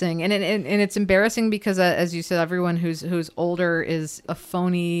embarrassing, and it's embarrassing because, as you said, everyone who's older is a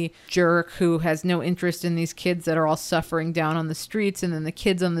phony jerk who has no interest in these kids that are all suffering down on the streets, and then the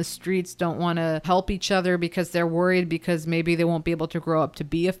kids on the streets don't want to help each other because they're worried because maybe they won't be able to grow up to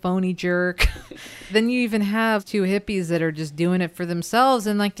be a phony jerk. Then you even have two hippies that are just doing it for themselves,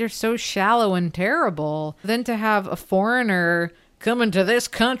 and they're so shallow and terrible. Then to have a foreigner coming to this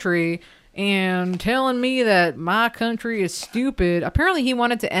country and telling me that my country is stupid. Apparently he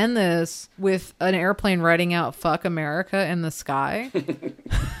wanted to end this with an airplane writing out "fuck America" in the sky.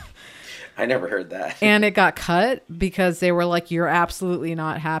 I never heard that. And it got cut because they were like, you're absolutely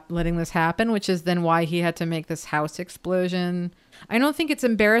not letting this happen, which is then why he had to make this house explosion. I don't think it's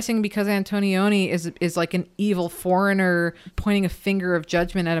embarrassing because Antonioni is like an evil foreigner pointing a finger of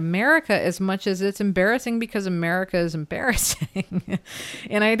judgment at America, as much as it's embarrassing because America is embarrassing.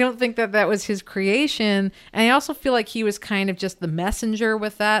 And I don't think that was his creation. And I also feel like he was kind of just the messenger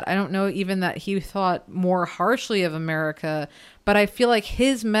with that. I don't know even that he thought more harshly of America, but I feel like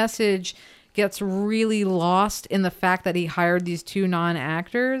his message gets really lost in the fact that he hired these two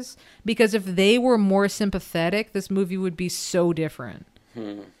non-actors, because if they were more sympathetic, this movie would be so different.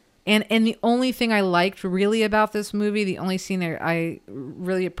 And the only thing I liked really about this movie, the only scene that I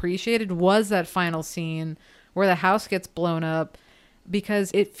really appreciated, was that final scene where the house gets blown up, because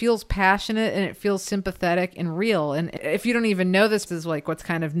it feels passionate and it feels sympathetic and real. And if you don't even know, this is like what's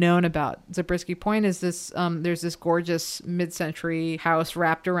kind of known about Zabriskie Point is this, there's this gorgeous mid-century house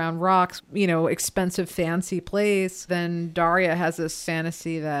wrapped around rocks, expensive, fancy place. Then Daria has this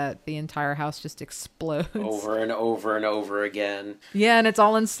fantasy that the entire house just explodes. Over and over and over again. Yeah, and it's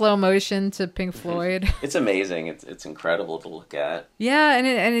all in slow motion to Pink Floyd. It's amazing. It's incredible to look at. Yeah,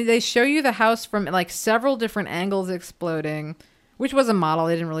 and they show you the house from like several different angles exploding, which was a model.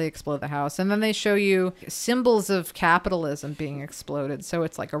 They didn't really explode the house. And then they show you symbols of capitalism being exploded. So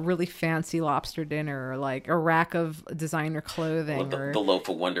it's like a really fancy lobster dinner, or like a rack of designer clothing. The loaf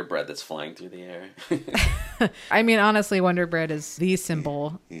of Wonder Bread that's flying through the air. I mean, honestly, Wonder Bread is the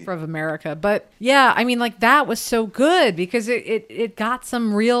symbol of America. But yeah, I mean, like that was so good because it got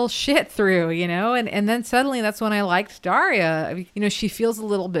some real shit through, And then suddenly that's when I liked Daria. She feels a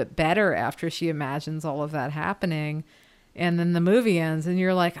little bit better after she imagines all of that happening. And then the movie ends and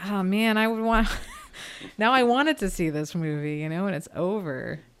you're like, oh man, I would want, now I wanted to see this movie, and it's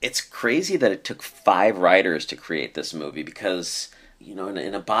over. It's crazy that it took 5 writers to create this movie because,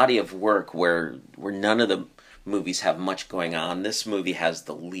 in a body of work where none of the movies have much going on, this movie has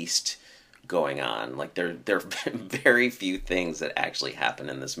the least going on. Like there are very few things that actually happen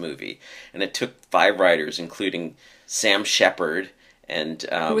in this movie. And it took 5 writers, including Sam Shepard and...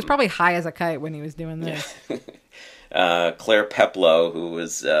 who was probably high as a kite when he was doing this. Claire Peplow, who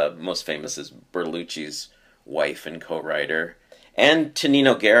was most famous as Bertolucci's wife and co-writer. And to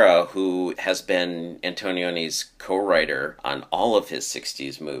Nino Guerra, who has been Antonioni's co-writer on all of his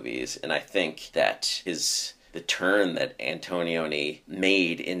 60s movies. And I think that the turn that Antonioni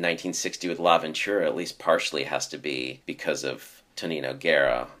made in 1960 with La Ventura at least partially has to be because of Tonino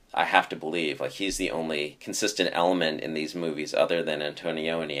Guerra. I have to believe, like, he's the only consistent element in these movies other than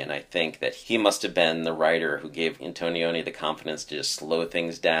Antonioni, and I think that he must have been the writer who gave Antonioni the confidence to just slow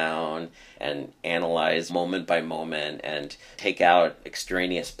things down and analyze moment by moment and take out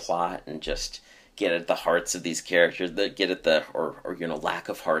extraneous plot and just get at the hearts of these characters, get at the lack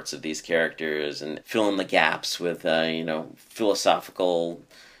of hearts of these characters, and fill in the gaps with philosophical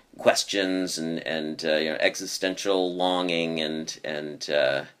questions and existential longing and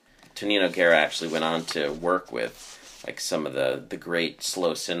Tonino Guerra actually went on to work with like some of the great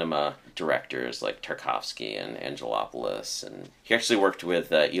slow cinema directors like Tarkovsky and Angelopoulos, and he actually worked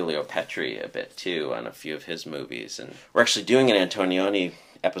with Elio Petri a bit too on a few of his movies. And we're actually doing an Antonioni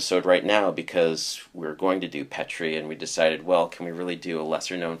episode right now because we're going to do Petri, and we decided, well, can we really do a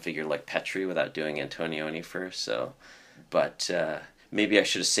lesser known figure like Petri without doing Antonioni first? But maybe I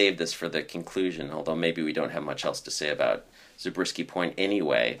should have saved this for the conclusion, although maybe we don't have much else to say about Zabriskie Point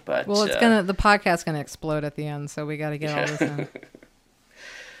anyway. But well, the podcast's gonna explode at the end, so we got to get all this in.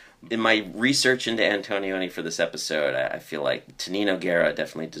 In my research into Antonioni for this episode, I feel like Tonino Guerra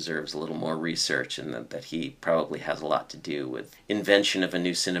definitely deserves a little more research, and that he probably has a lot to do with invention of a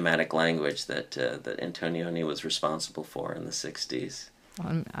new cinematic language that Antonioni was responsible for in the 60s.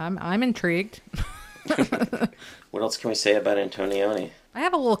 I'm intrigued. What else can we say about Antonioni? I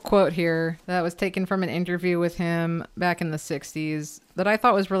have a little quote here that was taken from an interview with him back in the 60s that I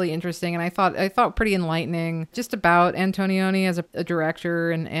thought was really interesting, and I thought pretty enlightening just about Antonioni as a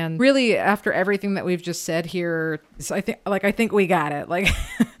director, and really after everything that we've just said here, I think we got it. Like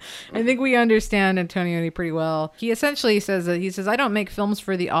I think we understand Antonioni pretty well. He essentially says I don't make films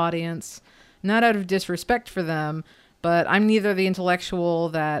for the audience, not out of disrespect for them, but I'm neither the intellectual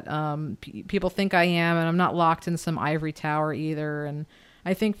that people think I am, and I'm not locked in some ivory tower either. And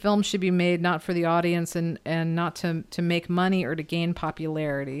I think films should be made not for the audience and not to make money or to gain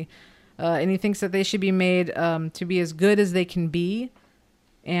popularity. And he thinks that they should be made to be as good as they can be.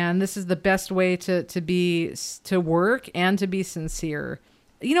 And this is the best way to work and to be sincere.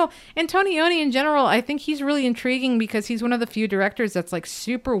 You know, Antonioni in general, I think he's really intriguing because he's one of the few directors that's like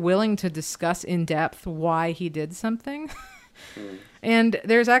super willing to discuss in depth why he did something. And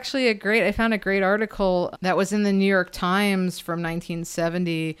there's actually I found a great article that was in the New York Times from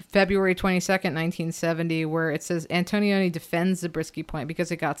 1970, February 22nd, 1970, where it says Antonioni defends Zabriskie Point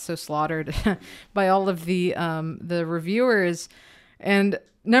because it got so slaughtered by all of the reviewers. And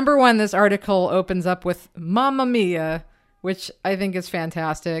number one, this article opens up with Mamma Mia, which I think is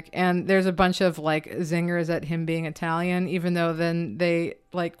fantastic. And there's a bunch of like zingers at him being Italian, even though then they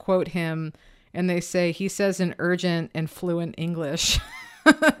like quote him and they say he says in urgent and fluent English.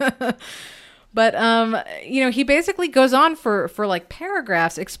 But, he basically goes on for like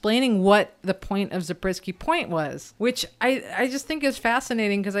paragraphs explaining what the point of Zabriskie Point was, which I just think is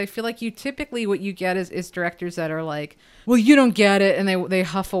fascinating because I feel like what you get is directors that are like, well, you don't get it. And they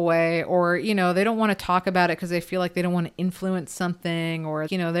huff away, or, they don't want to talk about it because they feel like they don't want to influence something, or,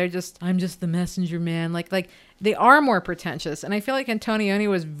 I'm just the messenger man. Like they are more pretentious. And I feel like Antonioni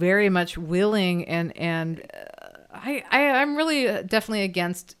was very much willing and I'm really definitely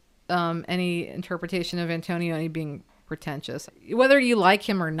against any interpretation of Antonioni being pretentious, whether you like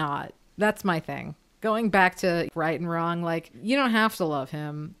him or not. That's my thing. Going back to right and wrong, like you don't have to love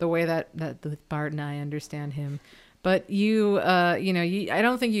him the way that Bart and I understand him, but I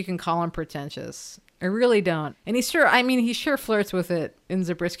don't think you can call him pretentious. I really don't. And he sure flirts with it in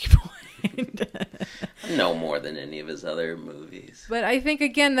Zabriskie Point. No more than any of his other movies. But I think,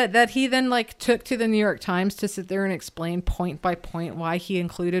 again, that he then like took to the New York Times to sit there and explain point by point why he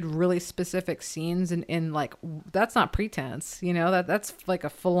included really specific scenes in like, that's not pretense, that's like a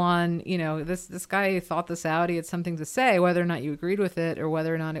full on, this guy thought this out. He had something to say, whether or not you agreed with it or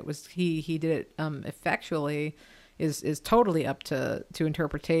whether or not it was he did it effectually is totally up to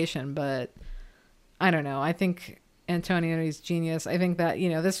interpretation. But I don't know. I think Antonioni's genius. I think that,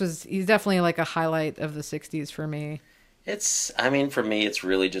 he's definitely like a highlight of the 60s for me. For me, it's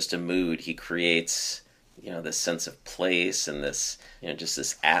really just a mood. He creates, this sense of place and this, just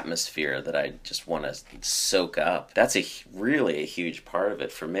this atmosphere that I just want to soak up. That's really a huge part of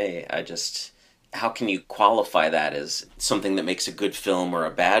it for me. How can you qualify that as something that makes a good film or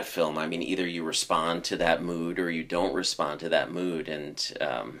a bad film? I mean, either you respond to that mood or you don't respond to that mood. And,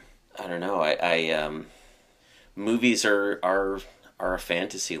 I don't know. Movies are are a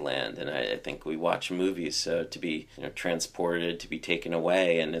fantasy land, and I think we watch movies to be transported, to be taken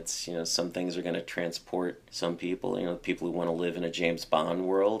away, and it's some things are going to transport some people. People who want to live in a James Bond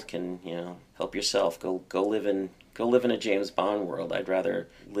world can help yourself. Go live in a James Bond world. I'd rather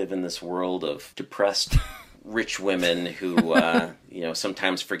live in this world of depressed rich women who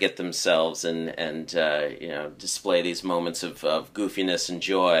sometimes forget themselves and display these moments of goofiness and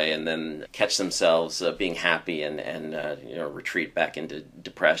joy, and then catch themselves being happy and retreat back into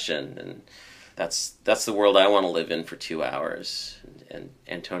depression. And that's the world I want to live in for 2 hours. And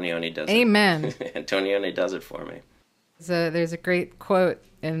Antonioni does Amen. it. Antonioni does it for me. There's a great quote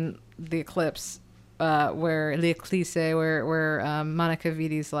in The Eclipse where Monica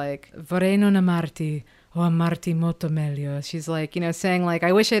Vitti's like, vorrei non amarti o amarti molto meglio. She's like, saying like,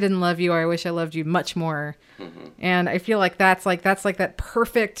 I wish I didn't love you, or I wish I loved you much more. Mm-hmm. And I feel like that's that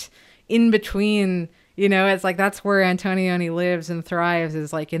perfect in between. It's like that's where Antonioni lives and thrives,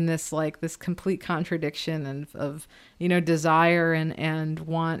 is like in this complete contradiction of desire and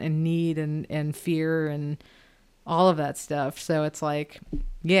want and need and fear and all of that stuff. So it's like,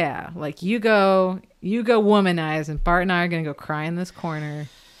 yeah, like you go womanize, and Bart and I are gonna go cry in this corner,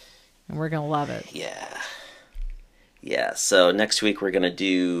 and we're gonna love it. Yeah. So next week we're gonna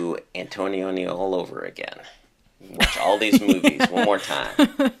do Antonioni all over again. Watch all these movies one more time.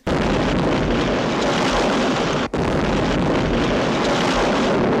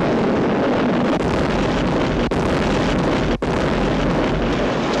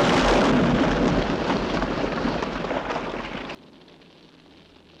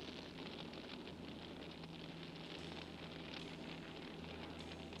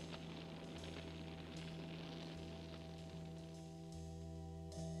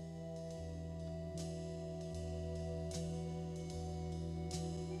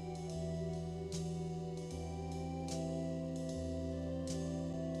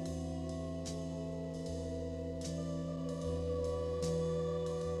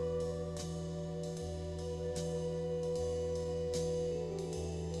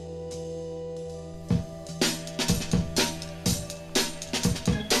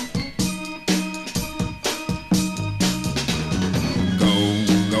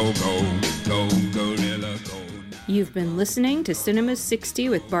 You've been listening to Cinema 60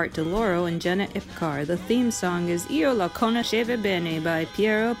 with Bart DeLoro and Jenna Ipcar. The theme song is Io la conoscevo bene by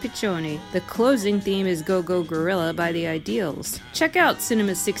Piero Piccioni. The closing theme is Go Go Gorilla by The Ideals. Check out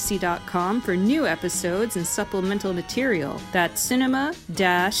cinema60.com for new episodes and supplemental material. That's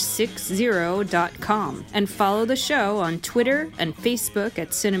cinema-60.com. And follow the show on Twitter and Facebook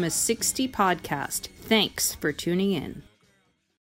at Cinema 60 Podcast. Thanks for tuning in.